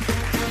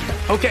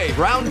 Okay,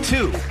 round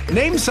 2.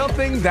 Name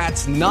something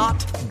that's not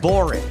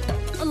boring.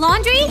 A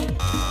laundry?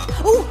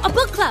 Ooh, a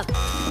book club.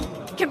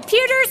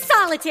 Computer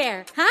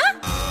solitaire, huh?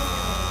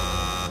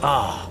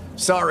 Ah,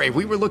 sorry,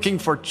 we were looking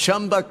for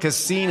Chumba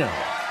Casino.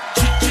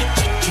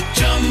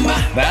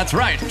 That's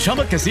right,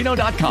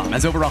 ChumbaCasino.com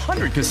has over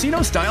 100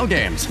 casino-style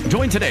games.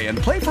 Join today and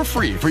play for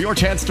free for your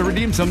chance to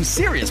redeem some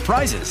serious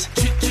prizes.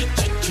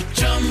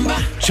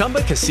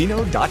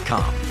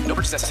 ChumbaCasino.com. No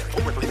purchase necessary.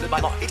 Void where prohibited by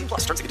law. 18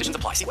 plus terms and conditions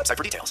apply. See website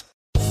for details.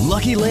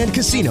 Lucky Land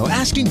Casino,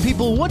 asking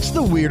people, what's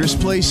the weirdest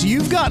place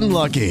you've gotten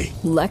lucky?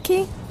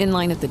 Lucky? In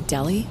line at the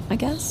deli, I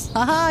guess?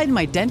 Aha, in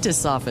my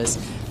dentist's office.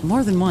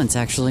 More than once,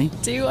 actually.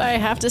 Do I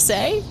have to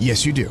say?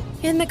 Yes, you do.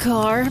 In the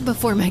car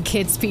before my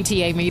kids'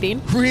 PTA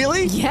meeting.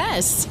 Really?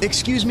 Yes.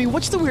 Excuse me,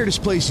 what's the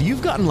weirdest place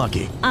you've gotten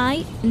lucky?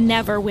 I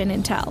never win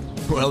and tell.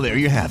 Well, there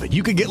you have it.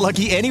 You can get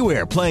lucky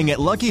anywhere, playing at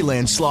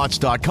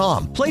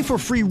LuckyLandSlots.com. Play for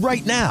free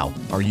right now.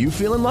 Are you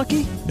feeling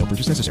lucky? No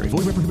purchase necessary. Void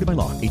where prohibited by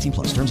law. 18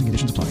 plus. Terms and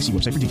conditions apply. See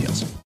website for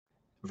details.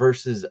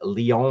 Versus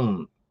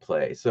Lyon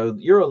play. So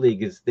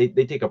EuroLeague is they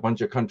take a bunch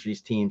of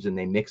countries' teams and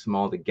they mix them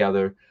all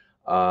together.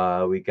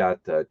 We got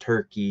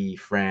Turkey,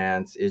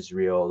 France,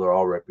 Israel. They're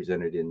all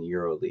represented in the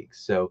EuroLeague.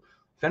 So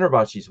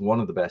Fenerbahce is one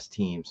of the best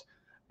teams,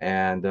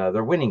 and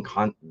they're winning.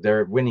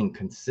 They're winning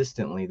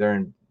consistently. They're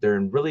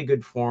in really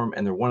good form,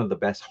 and they're one of the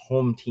best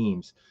home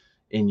teams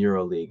in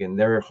EuroLeague. And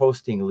they're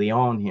hosting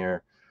Lyon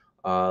here.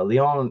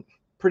 Lyon,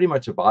 pretty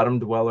much a bottom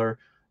dweller.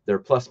 Their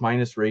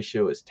plus-minus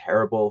ratio is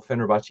terrible.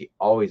 Fenerbahce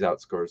always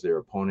outscores their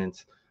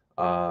opponents.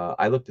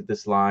 I looked at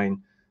this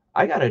line.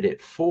 I got it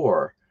at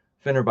 4.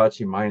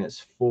 Fenerbahce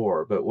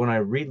 -4, but when I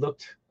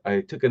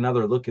took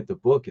another look at the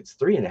book, it's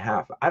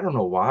 3.5. I don't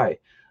know why.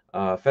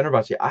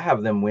 Fenerbahce, I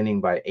have them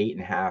winning by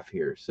 8.5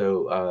 here.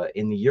 So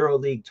in the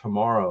EuroLeague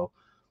tomorrow,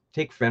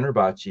 take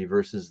Fenerbahce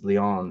versus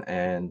Lyon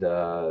and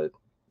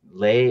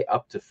lay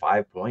up to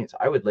 5 points.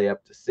 I would lay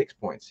up to 6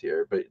 points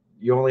here, but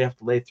you only have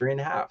to lay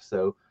 3.5.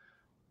 So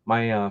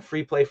my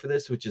free play for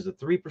this, which is a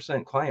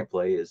 3% client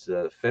play, is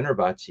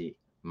Fenerbahce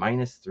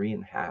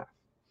 -3.5.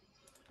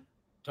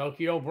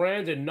 Tokyo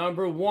Brandon,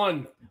 number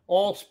 1,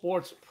 all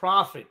sports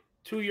profit.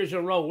 2 years in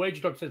a row.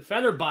 Wager Talk said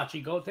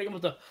Fenerbahce, go take him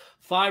with the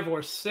 5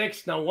 or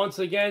 6. Now, once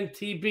again,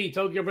 TB,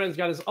 Tokyo Brandon's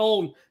got his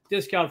own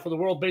discount for the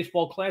World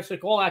Baseball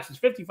Classic. All access,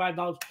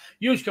 $55.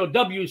 Use code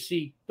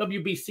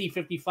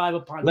WBC55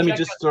 upon Let me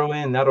just throw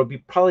in, that'll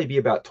probably be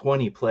about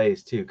 20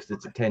 plays, too, because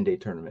it's a 10-day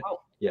tournament.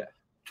 Oh. Yeah.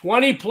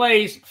 20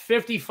 plays,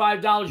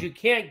 $55. You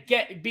can't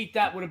beat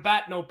that with a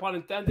bat, no pun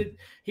intended.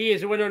 He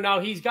is a winner now.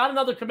 He's got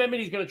another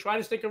commitment. He's going to try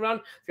to stick around.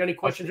 If you have any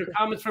questions or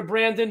comments for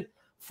Brandon,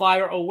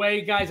 fire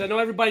away, guys. I know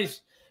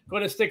everybody's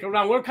going to stick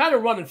around. We're kind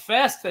of running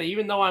fast today,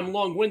 even though I'm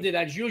long-winded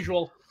as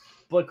usual,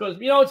 because,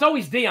 it's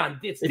always Dion.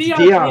 It's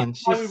Dion.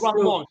 Why we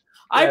run long.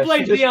 I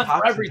blame Dion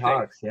for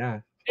everything. Yeah.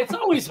 It's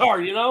always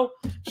her,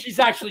 She's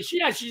actually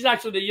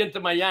the yin to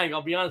my yang,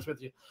 I'll be honest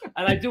with you.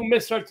 And I do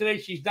miss her today.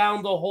 She's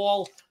down the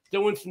hall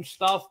doing some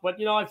stuff, but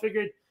I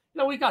figured,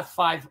 we got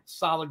 5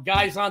 solid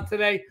guys on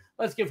today.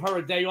 Let's give her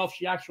a day off.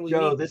 She actually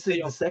Joe, this is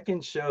the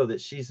second show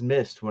that she's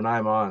missed when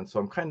I'm on,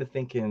 so I'm kind of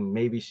thinking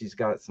maybe she's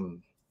got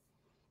some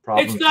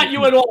problems. It's not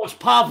you at all. It's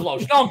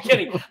Pavlos. No, I'm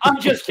kidding. I'm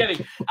just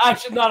kidding.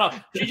 Actually, no.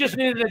 She just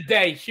needed a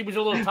day. She was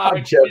a little tired.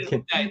 I'm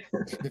joking.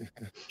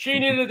 She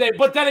needed a day.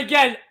 But then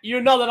again,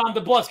 that I'm the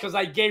boss because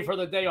I gave her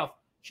the day off.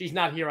 She's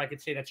not here. I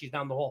could say that she's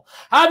down the hall.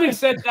 Having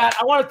said that,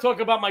 I want to talk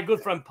about my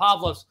good friend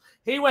Pavlos.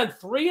 He went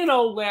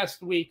 3-0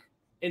 last week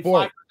in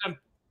 5%.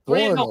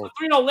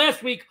 3-0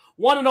 last week,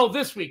 1-0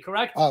 this week,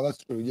 correct? Oh, that's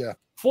true, yeah.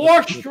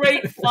 4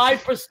 straight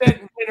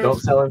 5% winners.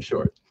 Don't sell him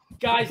short.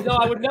 Guys, no,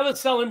 I would never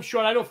sell him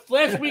short. I know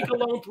last week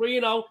alone,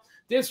 3-0.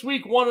 This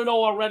week, 1-0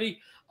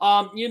 already.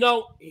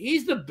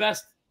 He's the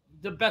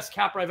best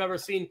capper I've ever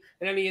seen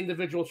in any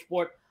individual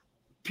sport.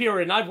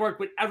 Period. And I've worked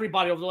with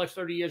everybody over the last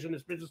 30 years in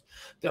this business.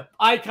 The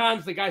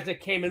icons, the guys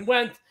that came and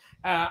went.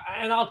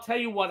 And I'll tell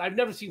you what, I've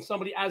never seen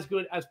somebody as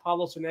good as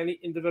Pavlos in any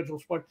individual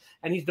sport.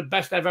 And he's the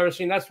best I've ever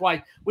seen. That's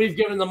why we've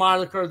given the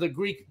moniker the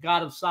Greek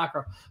god of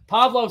soccer.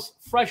 Pavlos,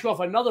 fresh off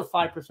another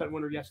 5%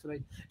 winner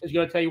yesterday, is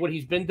going to tell you what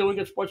he's been doing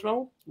at Sports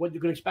Memo, what you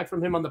can expect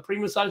from him on the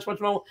premium side of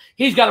Sports Memo.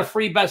 He's got a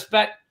free best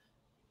bet.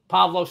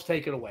 Pavlos,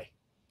 take it away.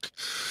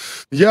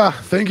 Yeah,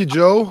 thank you,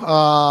 Joe.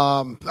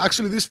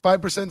 Actually, these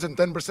 5% and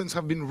 10%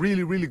 have been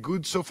really, really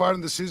good so far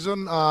in the season.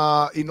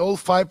 In all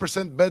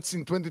 5% bets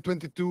in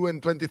 2022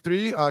 and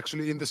 23,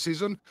 actually in the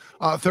season,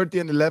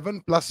 30 and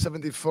 11 plus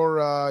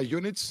 74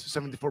 units,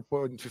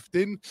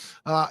 74.15.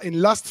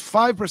 In last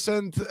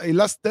 5%,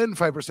 last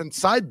 5%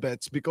 side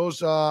bets,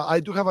 because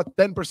I do have a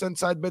 10%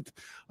 side bet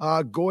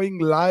going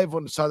live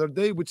on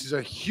Saturday, which is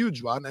a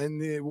huge one. And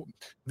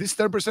these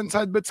 10%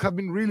 side bets have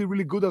been really,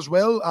 really good as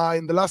well.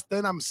 In the last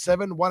 10, I'm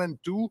 7-1-2,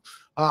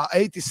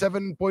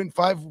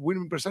 87.5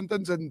 winning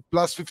percentage and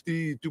plus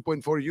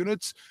 52.4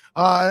 units.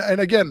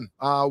 And again,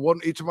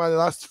 won each of my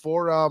last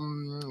 4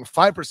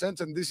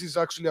 5%. And this is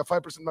actually a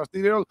 5%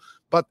 material,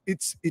 but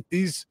it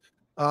is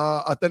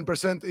at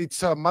 10%.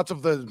 It's a match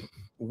of the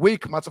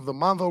week, match of the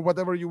month, or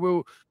whatever you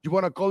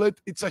want to call it.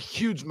 It's a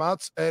huge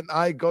match, and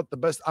I got the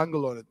best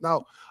angle on it.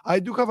 Now, I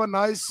do have a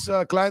nice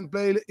client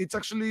play. It's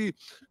actually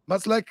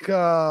much like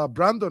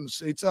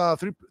Brandon's. It's a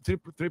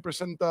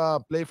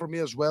 3% play for me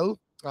as well.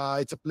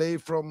 It's a play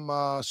from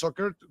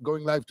soccer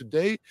going live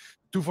today,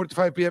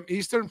 2:45 p.m.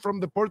 Eastern, from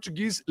the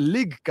Portuguese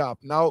League Cup.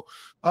 Now,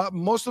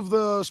 most of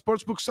the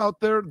sports books out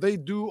there, they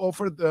do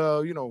offer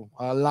the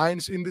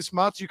lines in this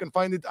match. You can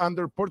find it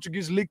under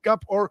Portuguese League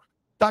Cup or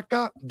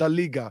Taca da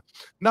Liga.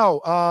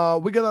 Now,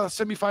 we got a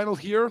semi-final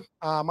here,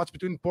 match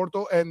between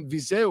Porto and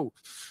Viseu.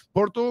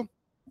 Porto,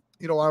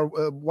 are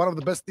one of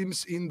the best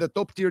teams in the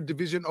top tier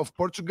division of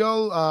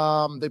Portugal.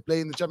 They play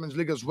in the Champions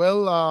League as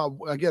well.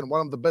 Again, one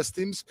of the best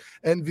teams.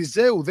 And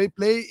Viseu, they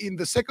play in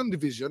the second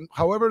division.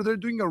 However, they're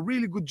doing a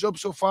really good job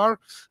so far.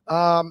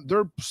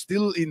 They're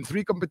still in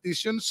 3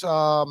 competitions.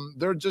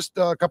 They're just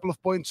a couple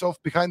of points off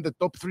behind the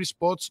top 3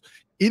 spots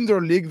in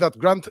their league that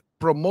grant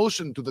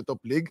promotion to the top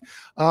league.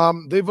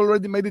 They've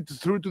already made it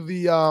through to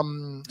the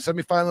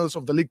semifinals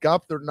of the League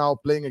Cup. They're now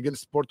playing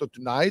against Porto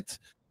tonight.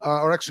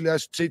 Or actually, I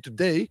should say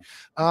today,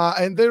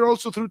 and they're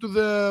also through to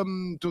the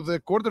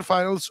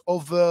quarterfinals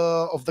of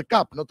the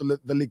cup, not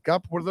the League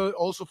Cup, where they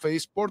also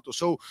face Porto.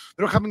 So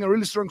they're having a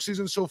really strong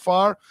season so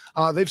far.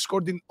 They've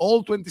scored in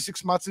all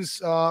 26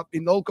 matches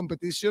in all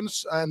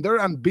competitions, and they're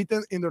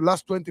unbeaten in their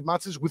last 20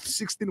 matches with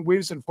 16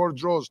 wins and 4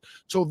 draws.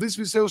 So this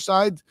Viseu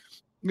side,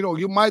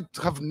 you might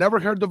have never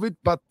heard of it,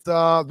 but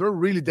they're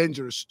really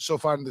dangerous so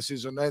far in the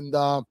season, and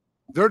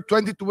they're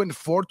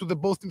 22-4 to the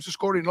both teams to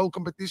score in all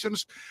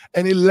competitions,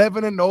 and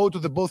 11-0 to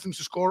the both teams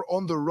to score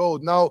on the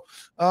road. Now,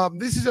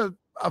 this is a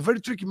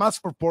very tricky match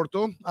for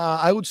Porto.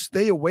 I would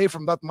stay away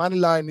from that money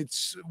line.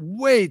 It's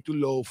way too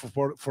low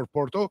for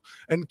Porto.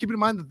 And keep in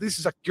mind that this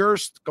is a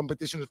cursed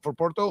competition for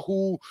Porto,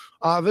 who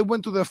they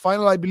went to the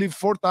final, I believe,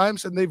 4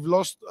 times, and they've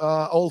lost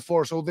all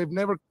 4. So they've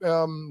never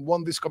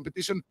won this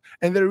competition,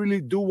 and they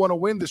really do want to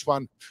win this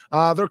one.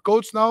 Their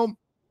coach now,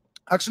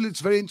 actually, it's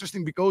very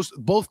interesting because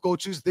both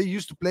coaches, they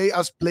used to play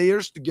as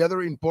players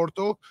together in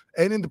Porto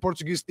and in the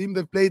Portuguese team.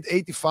 They've played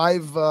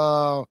 85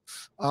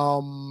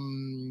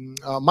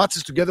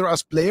 matches together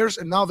as players,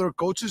 and now they're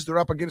coaches. They're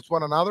up against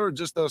one another.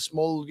 Just a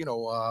small,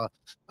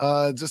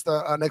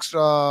 an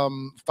extra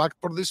fact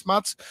for this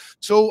match.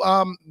 So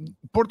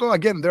Porto,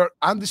 again, they're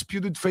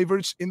undisputed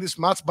favorites in this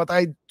match, but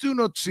I do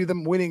not see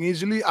them winning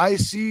easily. I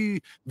see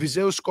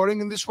Viseu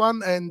scoring in this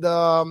one, and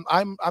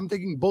I'm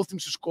taking both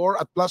teams to score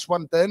at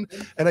 +110.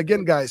 And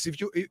again, guys,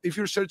 if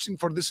you're searching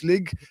for this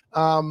league,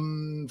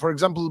 for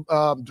example,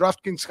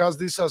 DraftKings has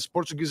this as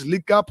Portuguese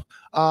League Cup.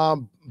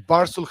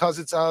 Barstool has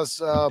it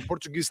as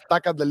Portuguese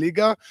Taca da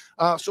Liga.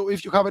 So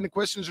if you have any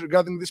questions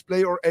regarding this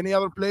play or any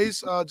other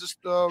plays, just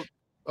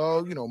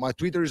my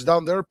Twitter is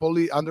down there,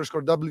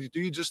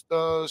 Poly_WT. Just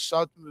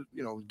shout,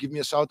 give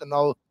me a shout, and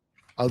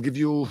I'll give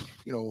you,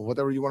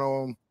 whatever you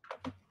want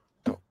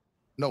to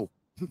know.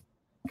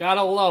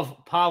 Gotta love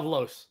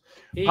Pavlos.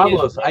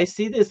 Pavlos, I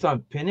see this on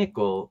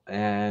Pinnacle,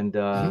 and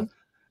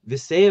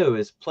Viseu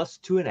is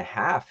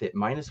 +2.5 at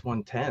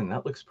 -110.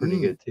 That looks pretty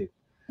good too.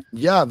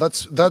 Yeah,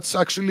 that's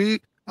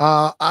actually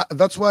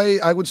that's why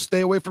I would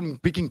stay away from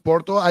picking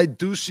Porto. I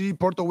do see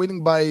Porto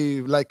winning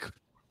by like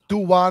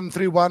 2-1,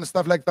 3-1,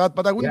 stuff like that.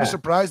 But I wouldn't be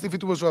surprised if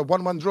it was a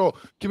 1-1 draw.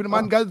 Keep in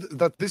mind, guys,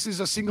 that this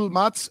is a single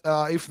match.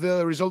 If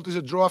the result is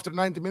a draw after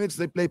 90 minutes,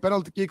 they play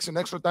penalty kicks and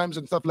extra times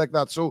and stuff like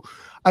that. So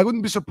I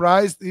wouldn't be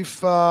surprised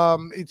if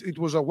it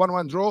was a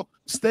 1-1 draw.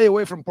 Stay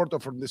away from Porto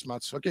from this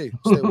match. Okay,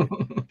 stay away.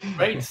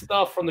 Great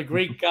stuff from the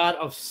Greek god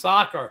of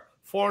soccer.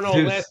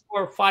 4-0 last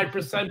 4,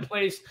 5%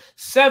 plays,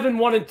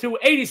 7-1-2,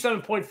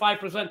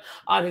 87.5%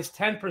 on his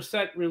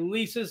 10%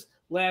 releases.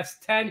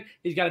 Last 10,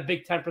 he's got a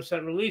big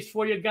 10% release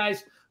for you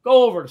guys.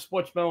 Go over to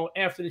Sports Memo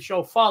after the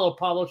show. Follow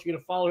Pavlos. You're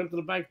going to follow him to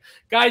the bank.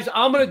 Guys,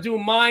 I'm going to do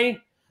my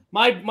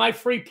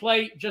free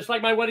play, just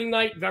like my wedding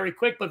night, very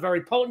quick but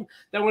very potent.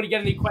 Then when you get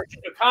any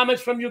questions or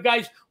comments from you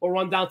guys, we'll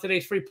run down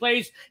today's free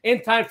plays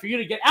in time for you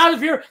to get out of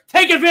here.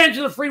 Take advantage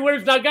of the free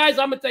winners. Now, guys,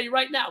 I'm going to tell you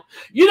right now,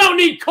 you don't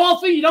need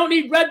coffee. You don't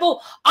need Red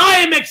Bull. I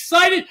am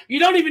excited.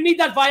 You don't even need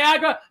that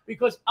Viagra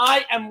because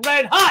I am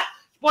red hot.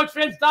 Sports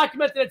fans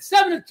documented at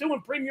 7-2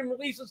 in premium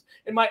releases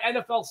in my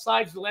NFL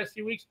sides the last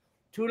few weeks.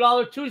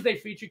 $2 Tuesday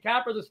feature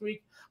capper this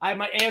week. I have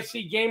my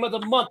AFC game of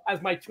the month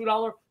as my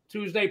 $2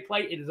 Tuesday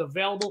play. It is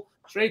available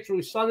straight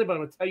through Sunday, but I'm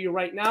going to tell you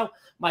right now,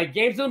 my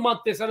games of the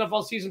month this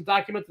NFL season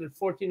documented at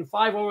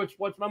 14-5 over at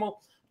Sports Memo,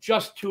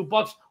 just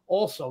 $2.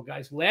 Also,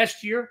 guys,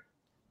 last year,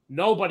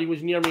 nobody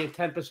was near me in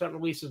 10%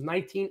 releases,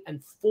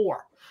 19-4.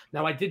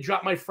 Now, I did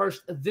drop my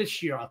first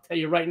this year. I'll tell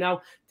you right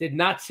now, did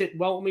not sit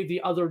well with me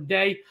the other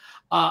day,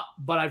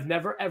 but I've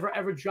never,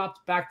 ever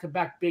dropped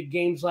back-to-back big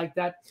games like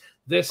that.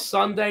 This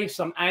Sunday,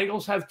 some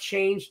angles have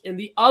changed in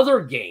the other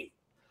game.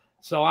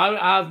 So I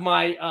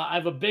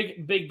have a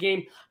big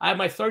game. I have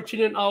my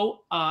 13-0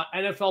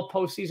 NFL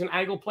postseason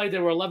angle play. They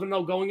were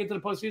 11-0 going into the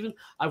postseason.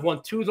 I've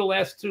won 2 the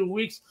last 2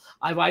 weeks.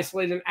 I've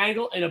isolated an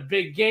angle in a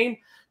big game.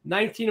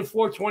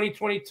 19-4,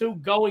 2022.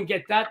 Go and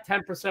get that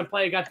 10%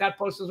 play. I got that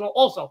posted as well.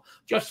 Also,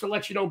 just to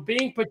let you know,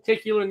 being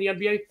particular in the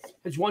NBA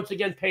has once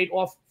again paid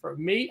off for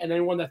me and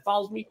anyone that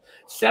follows me.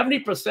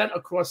 70%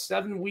 across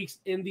 7 weeks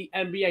in the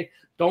NBA.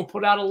 Don't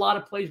put out a lot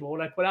of plays, but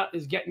what I put out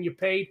is getting you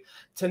paid.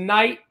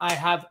 Tonight, I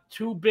have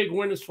 2 big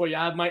winners for you.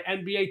 I have my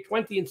NBA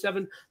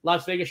 20-7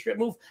 Las Vegas Strip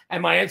move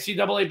and my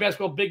NCAA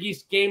Basketball Big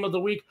East Game of the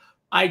Week.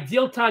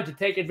 Ideal time to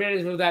take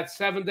advantage of that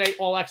 7-day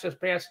all-access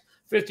pass,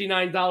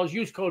 $59.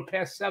 Use code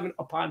PASS7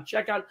 upon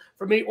checkout.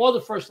 For me, or the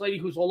First Lady,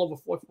 who's all over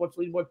Fox Sports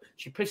leaderboard.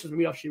 She pisses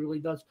me off. She really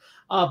does.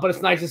 But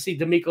it's nice to see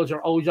D'Amico's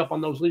are always up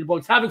on those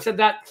leaderboards. Having said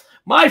that,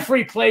 my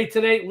free play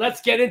today,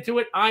 let's get into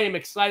it. I am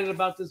excited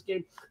about this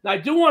game. Now, I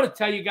do want to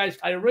tell you guys,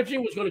 I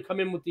originally was going to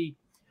come in with the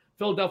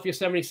Philadelphia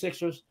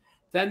 76ers.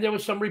 Then there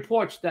was some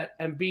reports that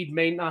Embiid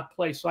may not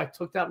play, so I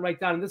took that right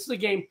down. And this is a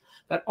game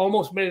that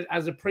almost made it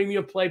as a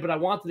premium play, but I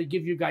wanted to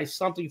give you guys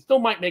something. Still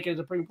might make it as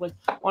a premium play.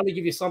 I wanted to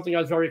give you something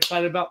I was very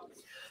excited about.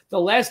 The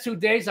last 2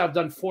 days, I've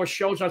done 4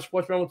 shows on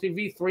Sports Ramble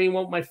TV, 3 and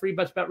 1 with my free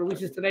best bet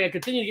releases today. I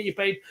continue to get you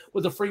paid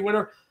with a free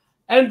winner.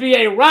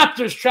 NBA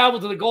Raptors travel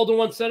to the Golden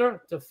One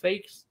Center to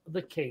face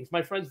the Kings.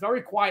 My friends,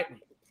 very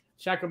quietly,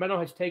 Sacramento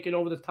has taken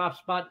over the top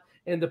spot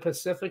in the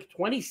Pacific,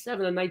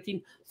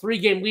 27-19,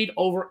 3-game lead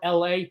over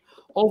LA.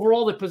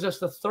 Overall, they possess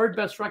the 3rd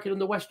best record in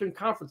the Western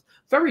Conference.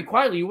 Very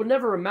quietly, you would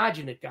never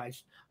imagine it,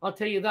 guys. I'll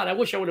tell you that. I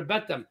wish I would have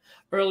bet them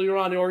earlier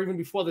on or even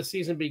before the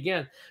season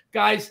began.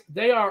 Guys,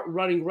 they are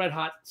running red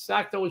hot.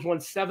 Sacto has won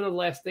 7 of the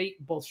last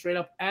 8, both straight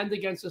up and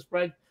against the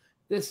spread.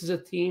 This is a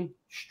team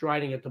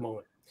striding at the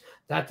moment.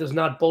 That does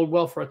not bode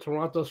well for a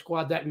Toronto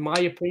squad that, in my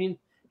opinion,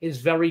 is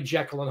very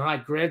Jekyll and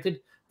Hyde. Granted,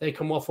 they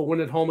come off a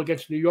win at home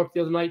against New York the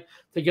other night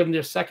to give them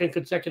their 2nd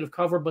consecutive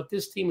cover, but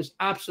this team is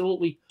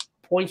absolutely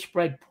point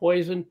spread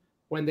poison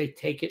when they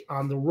take it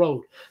on the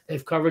road.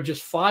 They've covered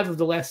just 5 of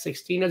the last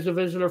 16 as a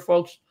visitor,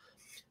 folks.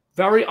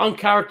 Very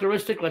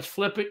uncharacteristic. Let's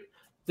flip it.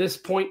 This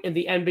point in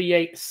the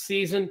NBA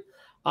season,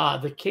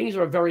 the Kings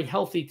are a very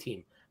healthy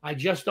team. I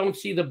just don't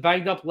see the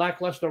banged-up,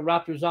 lackluster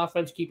Raptors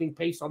offense keeping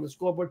pace on the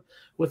scoreboard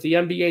with the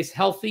NBA's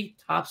healthy,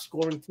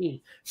 top-scoring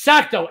team.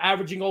 Sacto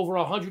averaging over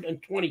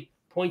 120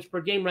 points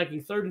per game,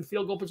 ranking 3rd in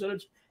field goal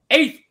percentage,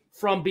 8th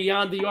from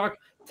beyond the arc,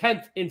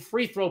 10th in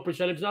free throw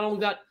percentage. Not only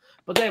that,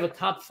 but they have a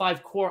top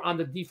 5 core on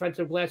the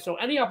defensive glass. So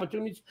any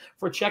opportunities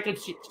for second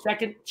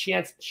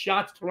chance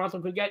shots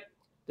Toronto could get,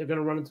 they're going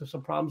to run into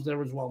some problems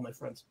there as well, my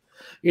friends.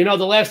 You know,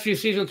 the last few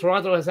seasons,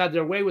 Toronto has had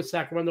their way with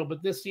Sacramento,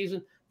 but this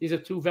season, these are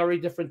 2 very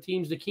different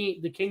teams. The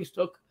Kings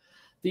took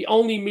the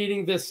only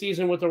meeting this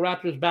season with the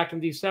Raptors back in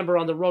December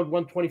on the road,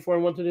 124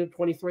 and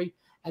 123,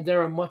 and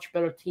they're a much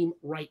better team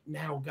right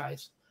now,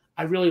 guys.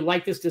 I really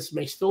like this. This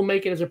may still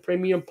make it as a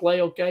premium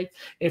play, okay?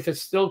 If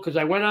it's still, because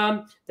I went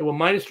on, they were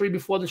 -3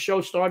 before the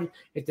show started.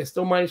 If they're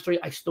still -3,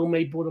 I still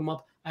may boot them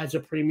up as a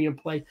premium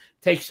play.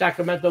 Take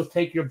Sacramento,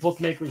 take your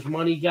bookmakers'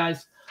 money,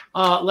 guys.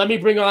 Let me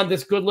bring on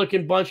this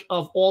good-looking bunch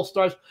of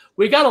all-stars.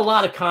 We got a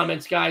lot of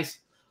comments, guys.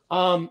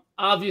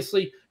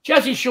 Obviously,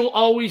 Jesse Shul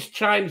always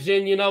chimes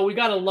in. You know, we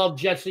got to love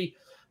Jesse.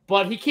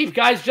 But he keeps,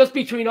 guys, just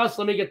between us,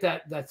 let me get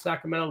that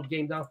Sacramento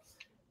game down.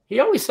 He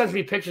always sends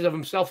me pictures of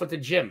himself at the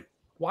gym.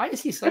 Why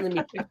is he sending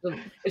me pictures?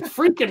 It's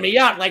freaking me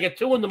out like at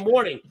 2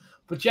 a.m.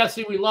 But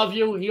Jesse, we love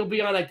you. He'll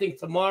be on, I think,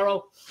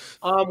 tomorrow.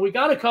 We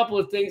got a couple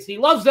of things. He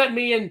loves that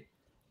me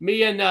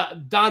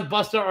and Don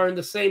Buster are in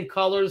the same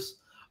colors.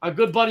 Our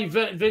good buddy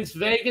Vince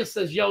Vegas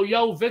says,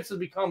 yo, Vince has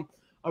become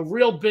a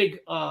real big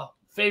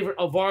favorite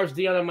of ours,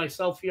 Dion and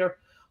myself here.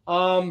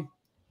 All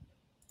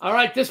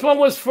right, this one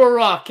was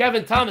for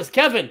Kevin Thomas.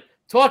 Kevin,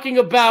 talking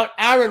about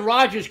Aaron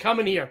Rodgers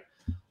coming here.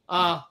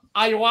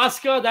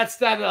 Ayahuasca, that's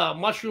that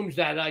mushrooms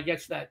that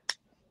gets that.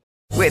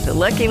 With the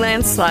Lucky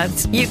Land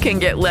Slots, you can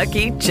get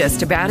lucky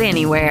just about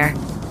anywhere.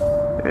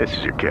 This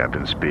is your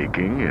captain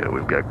speaking.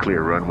 We've got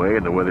clear runway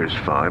and the weather's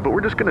fine, but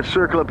we're just going to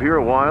circle up here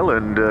a while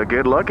and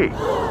get lucky.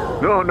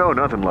 No,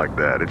 nothing like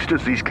that. It's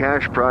just these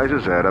cash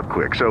prizes add up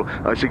quick. So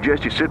I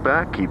suggest you sit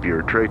back, keep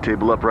your tray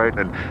table upright,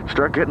 and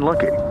start getting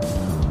lucky.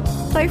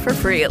 Play for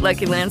free at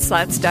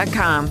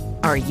LuckyLandSlots.com.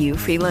 Are you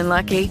feeling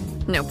lucky?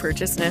 No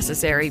purchase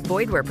necessary.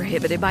 Void where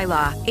prohibited by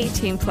law.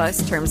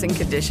 18+ terms and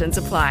conditions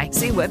apply.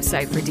 See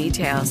website for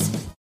details.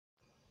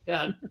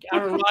 Yeah,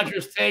 Aaron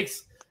Rodgers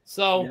takes.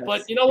 So, yes.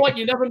 But you know what?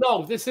 You never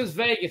know. This is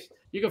Vegas.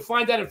 You can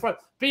find that in front.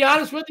 Be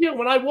honest with you.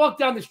 When I walk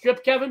down the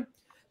strip, Kevin,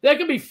 there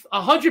could be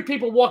 100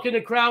 people walking in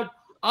the crowd.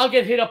 I'll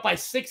get hit up by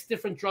 6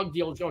 different drug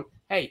dealers going,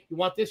 hey, you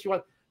want this? You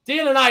want?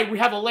 Dan and I, we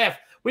have a laugh.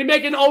 We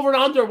make an over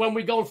and under when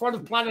we go in front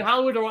of Planet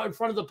Hollywood or in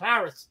front of the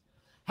Paris.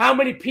 How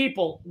many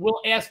people will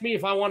ask me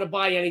if I want to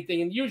buy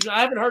anything? And usually, I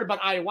haven't heard about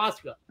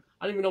ayahuasca.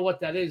 I don't even know what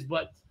that is,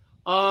 but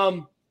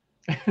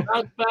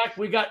back.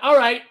 We got, all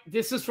right,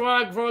 this is from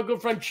our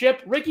good friend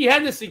Chip. Ricky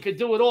Henderson could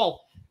do it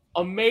all.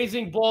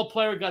 Amazing ball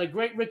player. Got a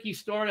great Ricky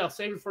story. I'll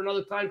save it for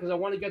another time because I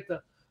want to get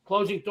the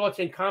closing thoughts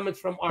and comments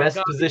from our best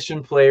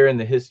position player in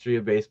the history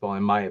of baseball,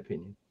 in my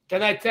opinion.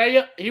 Can I tell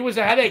you, he was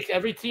a headache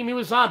every team he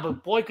was on,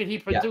 but boy, could he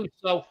produce.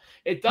 Yeah. So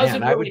it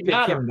doesn't really matter. I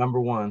would pick him number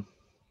 1.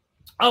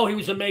 Oh, he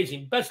was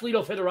amazing. Best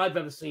leadoff hitter I've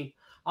ever seen.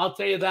 I'll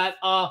tell you that.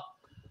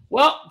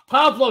 Well,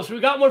 Pavlos, we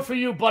got one for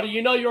you, buddy.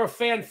 You know you're a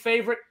fan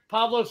favorite,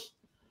 Pavlos.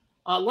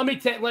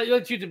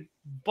 Let you do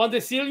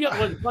Bundesliga.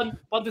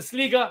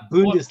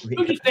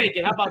 You just take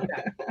it. How about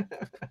that?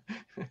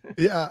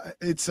 Yeah,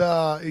 it's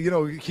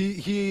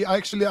he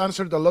actually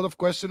answered a lot of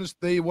questions.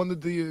 They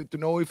wanted to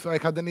know if I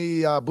had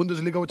any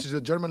Bundesliga, which is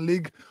the German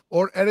league,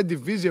 or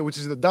Eredivisie, which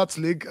is the Dutch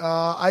league.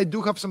 I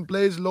do have some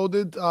plays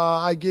loaded.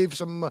 I gave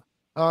some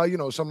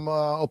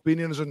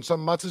opinions on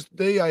some matches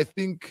today. I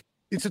think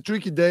it's a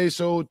tricky day,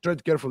 so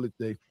tread carefully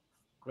today.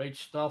 Great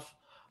stuff.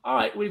 All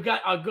right, we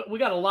got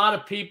a lot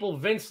of people.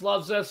 Vince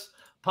loves us.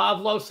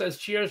 Pablo says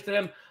cheers to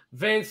him.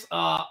 Vince,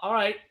 all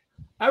right.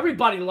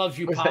 Everybody loves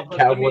you, Pablo.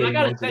 I mean, I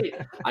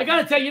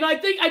gotta tell you, I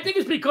think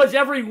it's because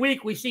every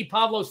week we see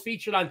Pablo's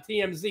featured on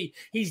TMZ.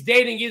 He's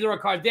dating either a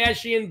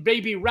Kardashian,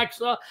 baby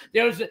Rexa.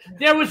 There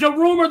was a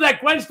rumor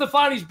that Gwen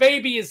Stefani's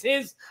baby is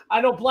his.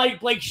 I know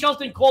Blake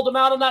Shelton called him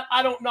out on that.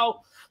 I don't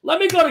know. Let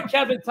me go to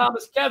Kevin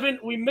Thomas. Kevin,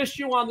 we missed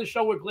you on the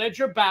show. We're glad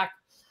you're back.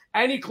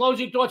 Any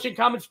closing thoughts and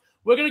comments?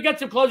 We're going to get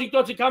some closing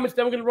thoughts and comments.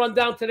 Then we're going to run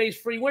down today's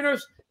free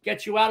winners,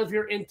 get you out of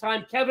here in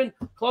time. Kevin,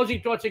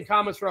 closing thoughts and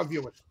comments for our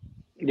viewers.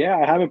 Yeah,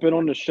 I haven't been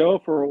on the show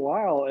for a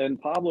while,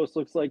 and Pablos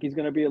looks like he's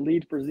going to be a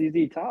lead for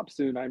ZZ Top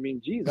soon. I mean,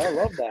 geez, I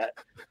love that.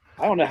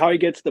 I don't know how he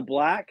gets the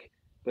black,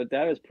 but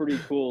that is pretty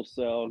cool.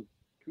 So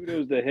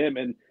kudos to him.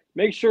 And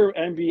make sure,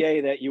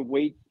 NBA, that you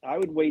wait. I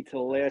would wait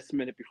till the last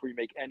minute before you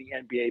make any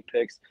NBA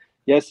picks.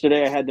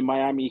 Yesterday, I had the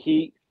Miami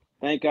Heat.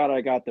 Thank God I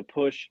got the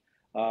push.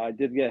 I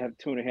did have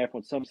 2.5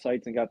 on some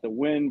sites and got the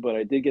win, but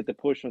I did get the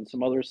push on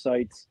some other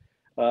sites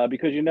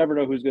because you never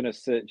know who's going to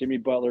sit. Jimmy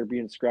Butler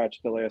being scratched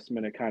at the last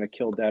minute kind of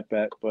killed that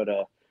bet. But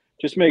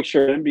just make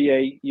sure,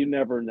 NBA, you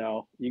never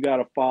know. You got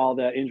to follow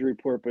that injury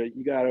report, but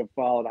you got to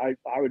follow it.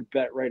 I would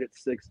bet right at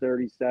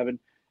 6:37.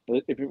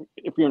 If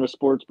you're in a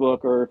sports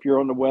book or if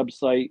you're on the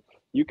website,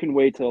 you can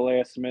wait till the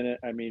last minute.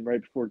 I mean,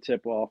 right before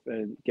tip-off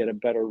and get a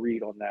better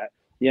read on that.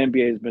 The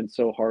NBA has been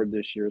so hard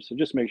this year, so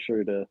just make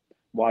sure to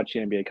watch the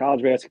NBA.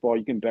 College basketball,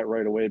 you can bet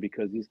right away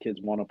because these kids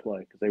want to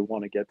play because they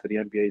want to get to the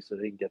NBA so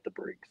they can get the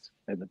breaks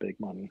and the big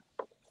money.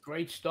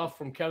 Great stuff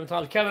from Kevin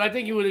Thomas. Kevin, I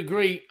think you would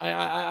agree.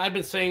 I've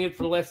been saying it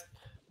for the last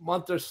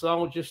month or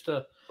so.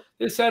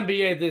 This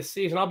NBA this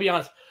season, I'll be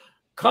honest,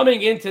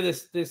 coming into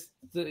this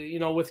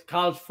with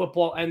college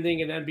football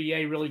ending and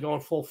NBA really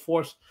going full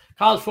force,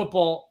 college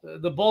football,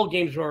 the bowl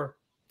games were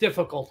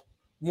difficult.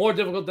 More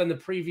difficult than the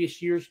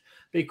previous years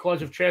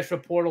because of transfer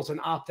portals and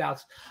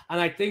opt-outs.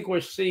 And I think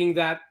we're seeing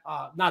that,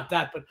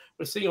 but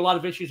we're seeing a lot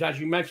of issues, as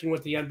you mentioned,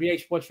 with the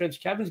NBA sports fans.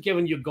 Kevin's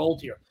giving you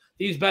gold here.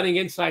 These betting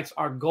insights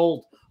are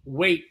gold.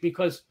 Wait,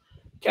 because,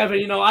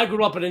 Kevin, I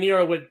grew up in an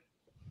era with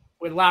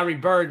Larry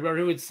Bird where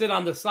he would lay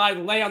on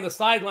the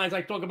sidelines.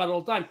 I talk about it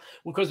all the time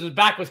because his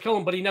back was killing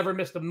him, but he never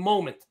missed a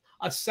moment,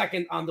 a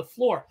second on the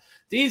floor.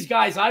 These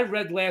guys I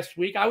read last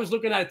week, I was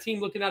looking at a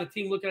team. I said,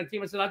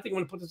 I think I'm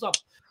going to put this up.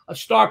 A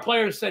star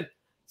player said,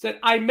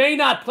 I may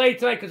not play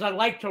tonight because I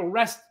like to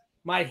rest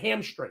my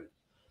hamstring.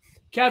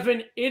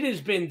 Kevin, it has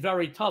been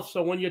very tough.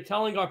 So when you're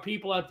telling our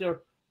people out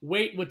there,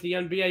 wait with the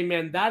NBA,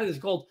 man, that is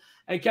gold.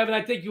 And Kevin,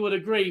 I think you would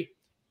agree.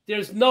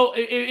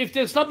 If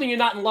there's something you're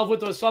not in love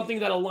with or something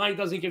that a line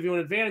doesn't give you an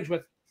advantage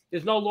with,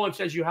 there's no law that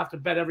says you have to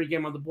bet every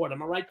game on the board.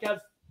 Am I right, Kev?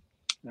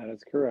 That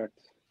is correct.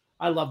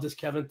 I love this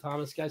Kevin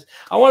Thomas, guys.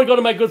 I want to go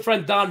to my good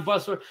friend Don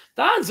Buster.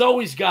 Don's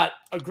always got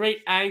a great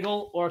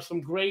angle or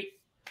some great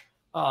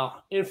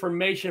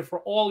information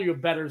for all your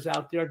bettors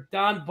out there.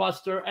 Don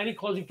Buster, any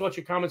closing thoughts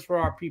or comments for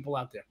our people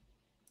out there?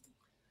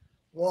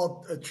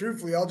 Well,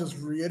 truthfully, I'll just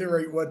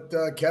reiterate what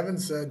Kevin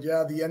said.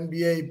 Yeah, the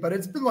NBA, but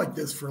it's been like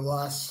this for the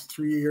last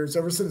 3 years,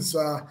 ever since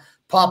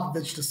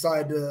Popovich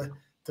decided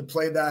to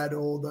play that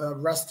old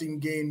resting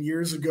game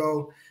years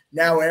ago.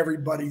 Now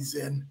everybody's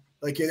in.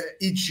 Like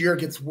each year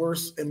gets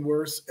worse and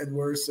worse and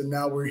worse, and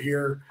now we're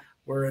here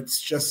where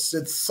it's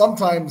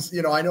sometimes,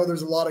 I know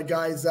there's a lot of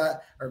guys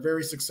that are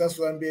very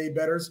successful NBA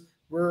bettors.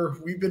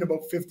 We've been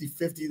about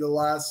 50-50 the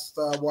last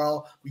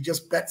while. We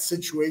just bet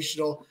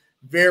situational,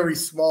 very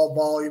small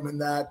volume in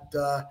that.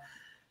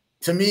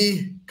 To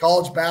me,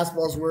 college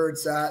basketball is where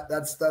it's at.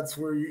 That's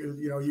where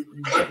you're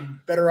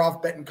better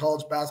off betting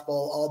college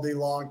basketball all day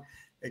long,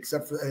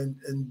 except for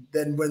and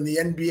then when the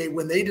NBA,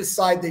 when they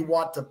decide they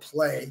want to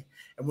play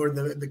and where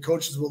the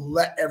coaches will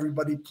let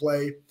everybody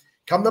play,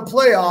 come the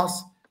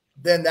playoffs,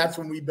 then that's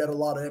when we bet a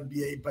lot of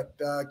NBA. But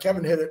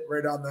Kevin hit it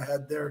right on the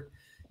head there.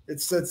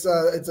 It's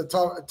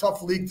a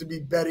tough league to be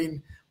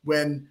betting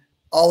when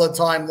all the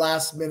time,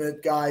 last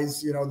minute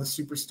guys, the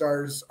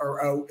superstars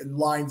are out and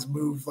lines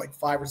move like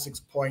 5 or 6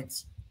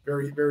 points.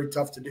 Very, very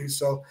tough to do.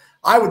 So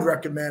I would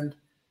recommend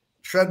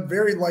tread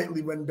very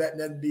lightly when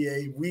betting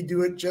NBA. We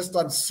do it just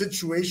on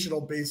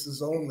situational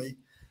basis only.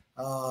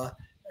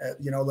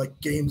 Like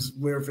games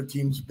where if a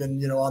team's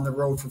been, on the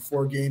road for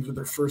 4 games with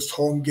their first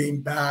home game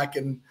back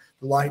and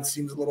the line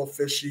seems a little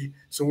fishy.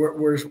 So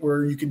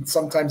where you can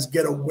sometimes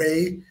get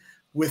away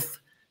with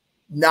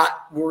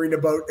not worrying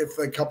about if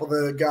a couple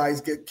of the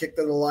guys get kicked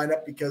out of the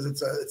lineup because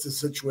it's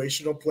a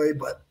situational play.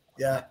 But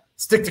yeah,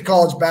 stick to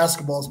college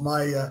basketball is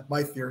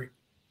my theory.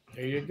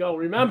 There you go.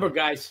 Remember,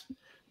 guys,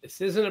 this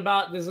isn't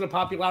a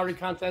popularity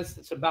contest.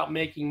 It's about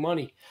making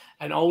money,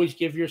 and always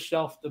give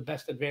yourself the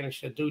best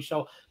advantage to do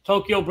so.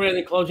 Tokyo,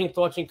 Brandon, closing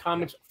thoughts and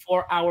comments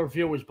for our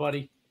viewers,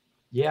 buddy.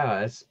 Yeah,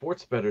 as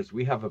sports bettors,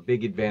 we have a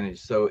big advantage.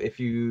 So if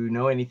you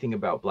know anything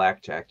about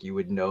blackjack, you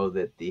would know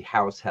that the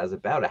house has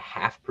about a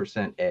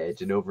 0.5%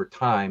 edge, and over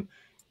time,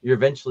 you're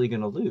eventually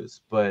going to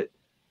lose. But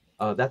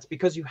that's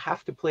because you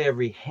have to play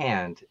every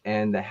hand,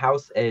 and the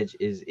house edge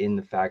is in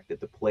the fact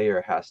that the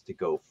player has to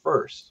go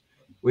first,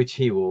 which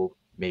he will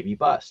maybe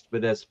bust.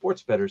 But as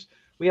sports bettors,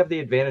 we have the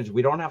advantage.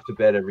 We don't have to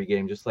bet every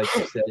game, just like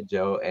you said,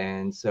 Joe.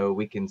 And so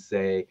we can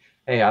say,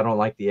 hey, I don't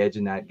like the edge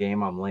in that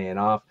game, I'm laying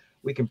off.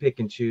 We can pick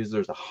and choose.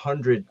 There's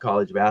 100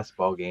 college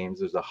basketball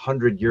games. There's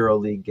 100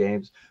 EuroLeague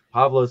games.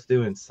 Pablo's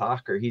doing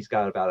soccer. He's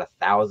got about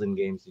 1,000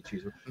 games to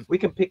choose from. We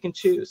can pick and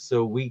choose,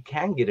 so we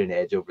can get an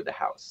edge over the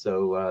house.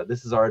 So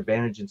this is our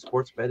advantage in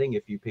sports betting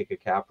if you pick a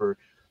capper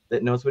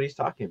that knows what he's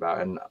talking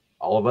about. And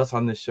all of us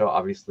on this show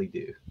obviously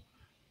do.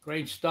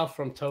 Great stuff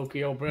from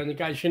Tokyo, Brandon.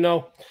 Guys, you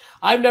know,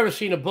 I've never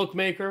seen a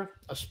bookmaker,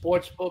 a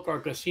sports book, or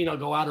a casino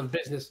go out of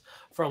business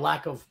for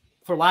lack of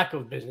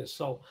business.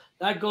 So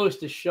that goes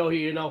to show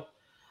you know,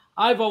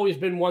 I've always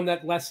been one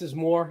that less is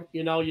more.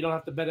 You know, you don't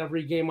have to bet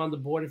every game on the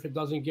board if it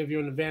doesn't give you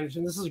an advantage.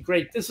 And this is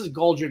great. This is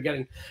gold you're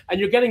getting. And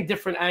you're getting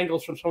different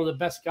angles from some of the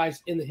best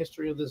guys in the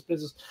history of this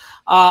business.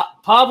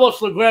 Pavlos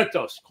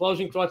Laguertos,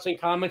 closing thoughts and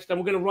comments. Then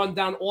we're going to run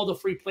down all the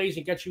free plays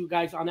and get you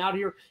guys on out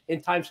here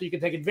in time so you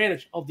can take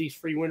advantage of these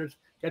free winners,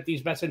 get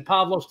these bets. And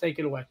Pavlos, take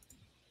it away.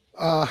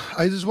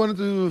 I just wanted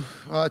to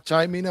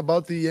chime in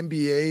about the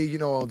NBA, you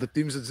know, the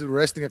teams that's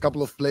resting a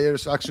couple of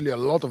players, actually a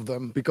lot of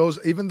them, because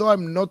even though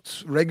I'm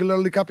not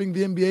regularly capping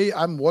the NBA,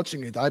 I'm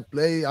watching it. I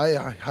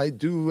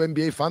do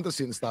NBA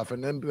fantasy and stuff,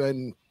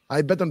 and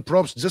I bet on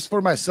props just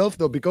for myself,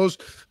 though, because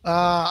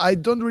I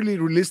don't really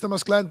release them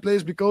as client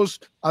plays because,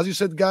 as you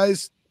said,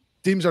 guys,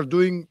 teams are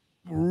doing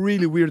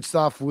really weird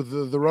stuff with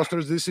the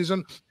rosters this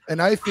season. And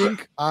I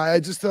think I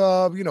just,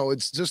 you know,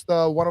 it's just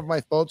one of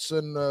my thoughts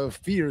and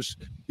fears,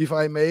 if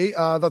I may,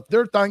 that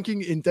they're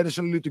tanking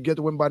intentionally to get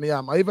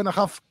Wembanyama. Even a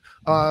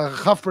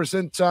half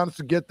percent chance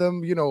to get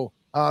them, you know,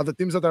 the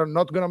teams that are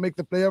not going to make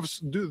the playoffs,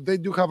 they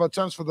do have a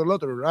chance for the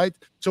lottery, right?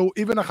 So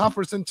even a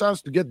 0.5%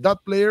 chance to get that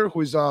player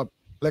who is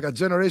like a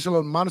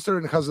generational monster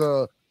and has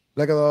a,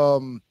 like a,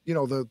 you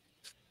know,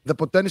 the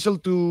potential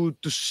to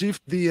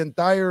shift the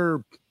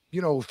entire,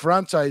 you know,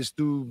 franchise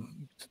to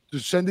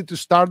send it to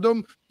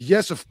stardom.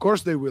 Yes, of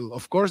course they will.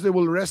 Of course they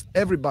will rest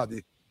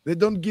everybody. They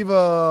don't give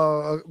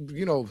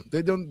you know,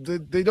 they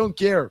don't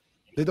care.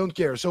 They don't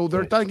care. So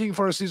they're tanking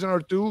for a season or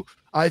two.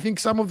 I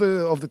think some of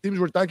the teams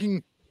were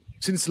tanking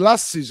since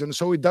last season,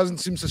 so it doesn't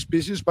seem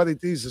suspicious, but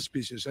it is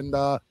suspicious. And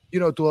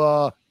you know, to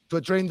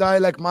a trained eye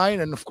like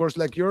mine, and of course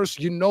like yours,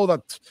 you know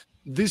that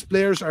these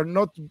players are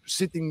not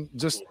sitting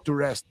just to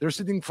rest. They're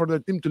sitting for their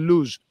team to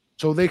lose.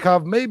 So they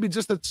have maybe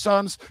just a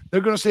chance.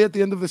 They're going to say at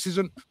the end of the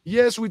season,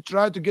 yes, we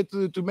tried to get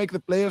to make the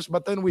playoffs,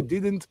 but then we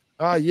didn't.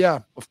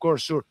 Yeah, of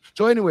course, sure.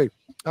 So anyway,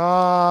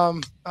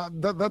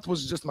 that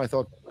was just my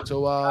thought.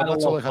 So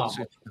that's all I have to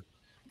say.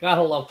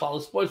 Gotta love Paulo.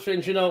 Sports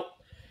fans, you know,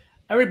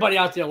 everybody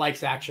out there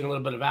likes action, a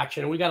little bit of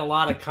action. And we got a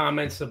lot of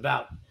comments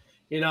about,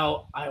 you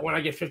know, when I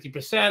get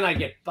 50%, I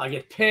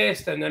get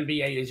pissed, and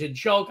NBA is a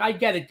joke. I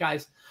get it,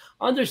 guys.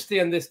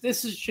 Understand this.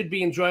 This should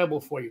be enjoyable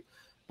for you.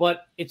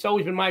 But it's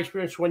always been my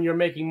experience when you're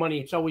making money,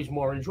 it's always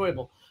more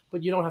enjoyable.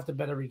 But you don't have to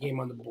bet every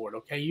game on the board,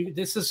 okay?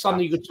 This is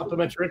something you could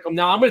supplement your income.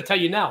 Now, I'm going to tell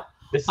you now.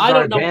 This is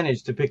our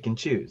advantage to pick and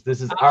choose.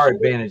 This is our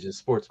advantage as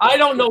sports. I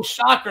don't know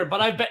soccer,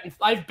 but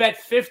I've bet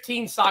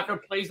 15 soccer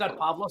plays that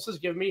Pavlos has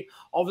given me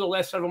over the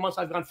last several months.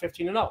 I've gone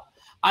 15-0.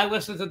 I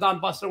listen to Don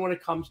Buster when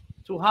it comes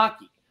to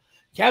hockey.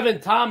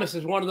 Kevin Thomas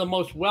is one of the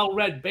most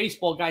well-read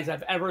baseball guys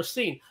I've ever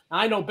seen. Now,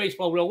 I know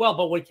baseball real well,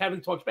 but when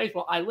Kevin talks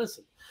baseball, I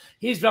listen.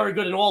 He's very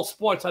good in all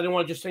sports. I didn't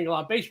want to just single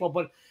out baseball,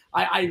 but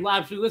I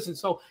absolutely listen.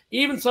 So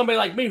even somebody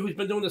like me who's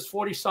been doing this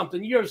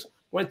 40-something years,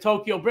 when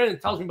Tokyo Brandon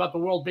tells me about the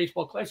World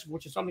Baseball Classic,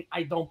 which is something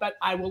I don't bet,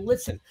 I will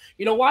listen.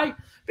 You know why?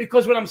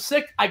 Because when I'm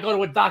sick, I go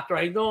to a doctor.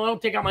 I don't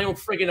take out my own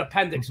friggin'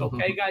 appendix,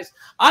 okay, guys?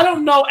 I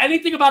don't know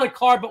anything about a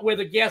car but where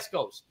the gas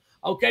goes,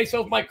 okay?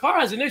 So if my car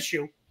has an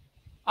issue,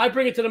 I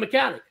bring it to the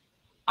mechanic.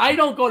 I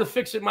don't go to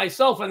fix it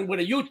myself and with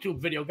a YouTube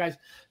video, guys.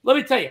 Let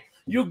me tell you,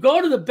 you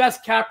go to the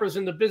best cappers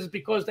in the business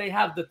because they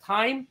have the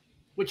time,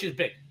 which is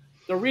big,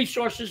 the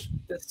resources,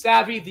 the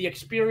savvy, the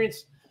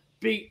experience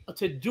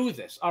to do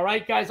this. All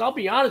right, guys, I'll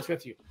be honest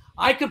with you.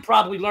 I could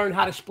probably learn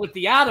how to split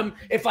the atom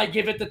if I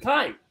give it the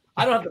time.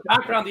 I don't have the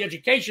background, the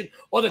education,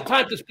 or the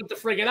time to split the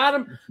friggin'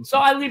 atom. So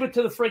I leave it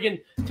to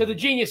the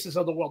geniuses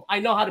of the world. I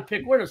know how to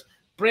pick winners.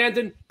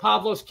 Brandon,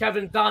 Pavlos,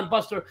 Kevin, Don,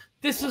 Buster.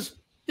 This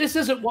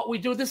isn't what we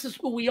do. This is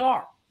who we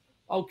are.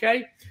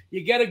 Okay,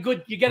 you get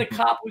a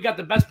cop. We got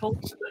the best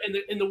police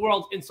in the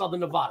world in Southern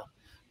Nevada,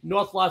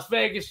 North Las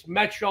Vegas,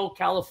 Metro,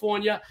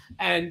 California,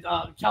 and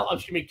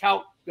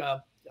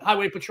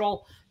Highway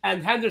Patrol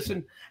and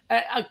Henderson.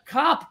 A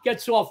cop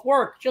gets off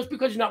work just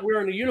because he's not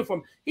wearing a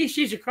uniform. He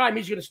sees a crime,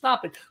 he's going to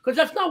stop it because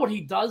that's not what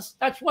he does.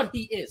 That's what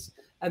he is.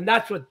 And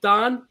that's what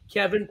Don,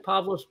 Kevin,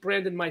 Pavlos,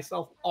 Brandon,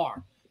 myself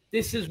are.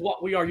 This is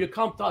what we are. You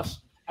come to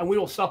us, and we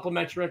will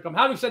supplement your income.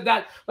 Having said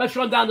that, let's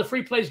run down the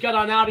free plays, get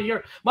on out of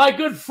here. My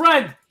good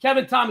friend,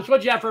 Kevin Thomas,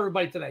 what'd you have for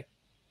everybody today?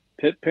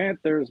 Pitt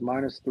Panthers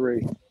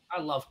 -3.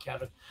 I love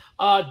Kevin.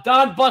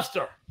 Don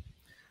Buster.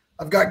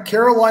 I've got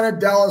Carolina,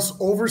 Dallas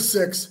over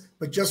 6,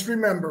 but just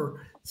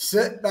remember,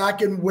 sit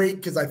back and wait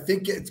because I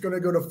think it's going to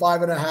go to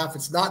 5.5.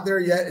 It's not there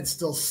yet. It's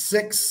still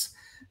 6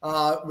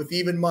 with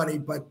even money,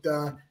 but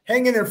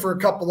hang in there for a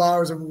couple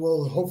hours and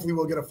hopefully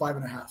we'll get a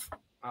 5.5.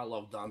 I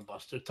love Don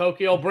Buster.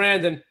 Tokyo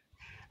Brandon.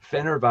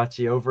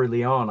 Fenerbahce over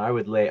Lyon. I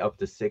would lay up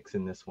to 6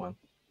 in this one.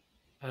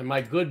 And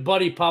my good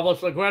buddy, Pavlos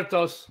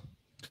Laguertos.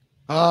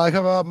 I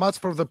have a match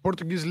for the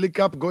Portuguese League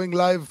Cup going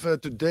live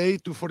today,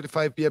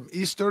 2:45 p.m.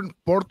 Eastern.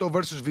 Porto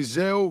versus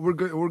Viseu. We're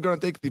going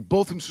to take the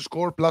both teams to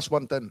score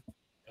 +110.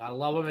 I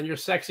love him. And your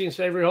sexy and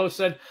savory host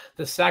said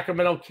the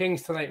Sacramento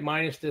Kings tonight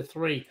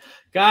 -3.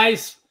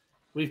 Guys,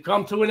 we've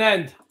come to an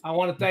end. I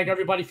want to thank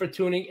everybody for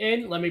tuning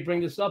in. Let me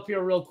bring this up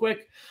here real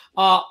quick.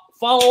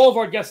 Follow all of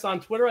our guests on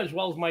Twitter as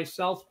well as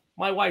myself.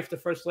 My wife, the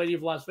First Lady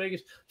of Las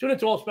Vegas. Tune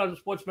into all special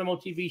Sports Memo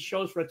TV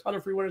shows for a ton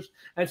of free winners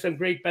and some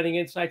great betting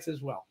insights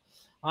as well.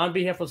 On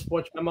behalf of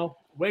Sports Memo,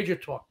 Wager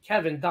Talk,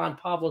 Kevin, Don,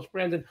 Pavlos,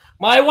 Brandon,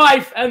 my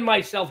wife, and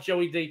myself,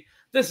 Joey D.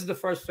 This is the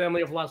First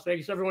Family of Las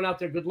Vegas. Everyone out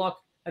there, good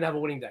luck and have a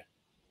winning day.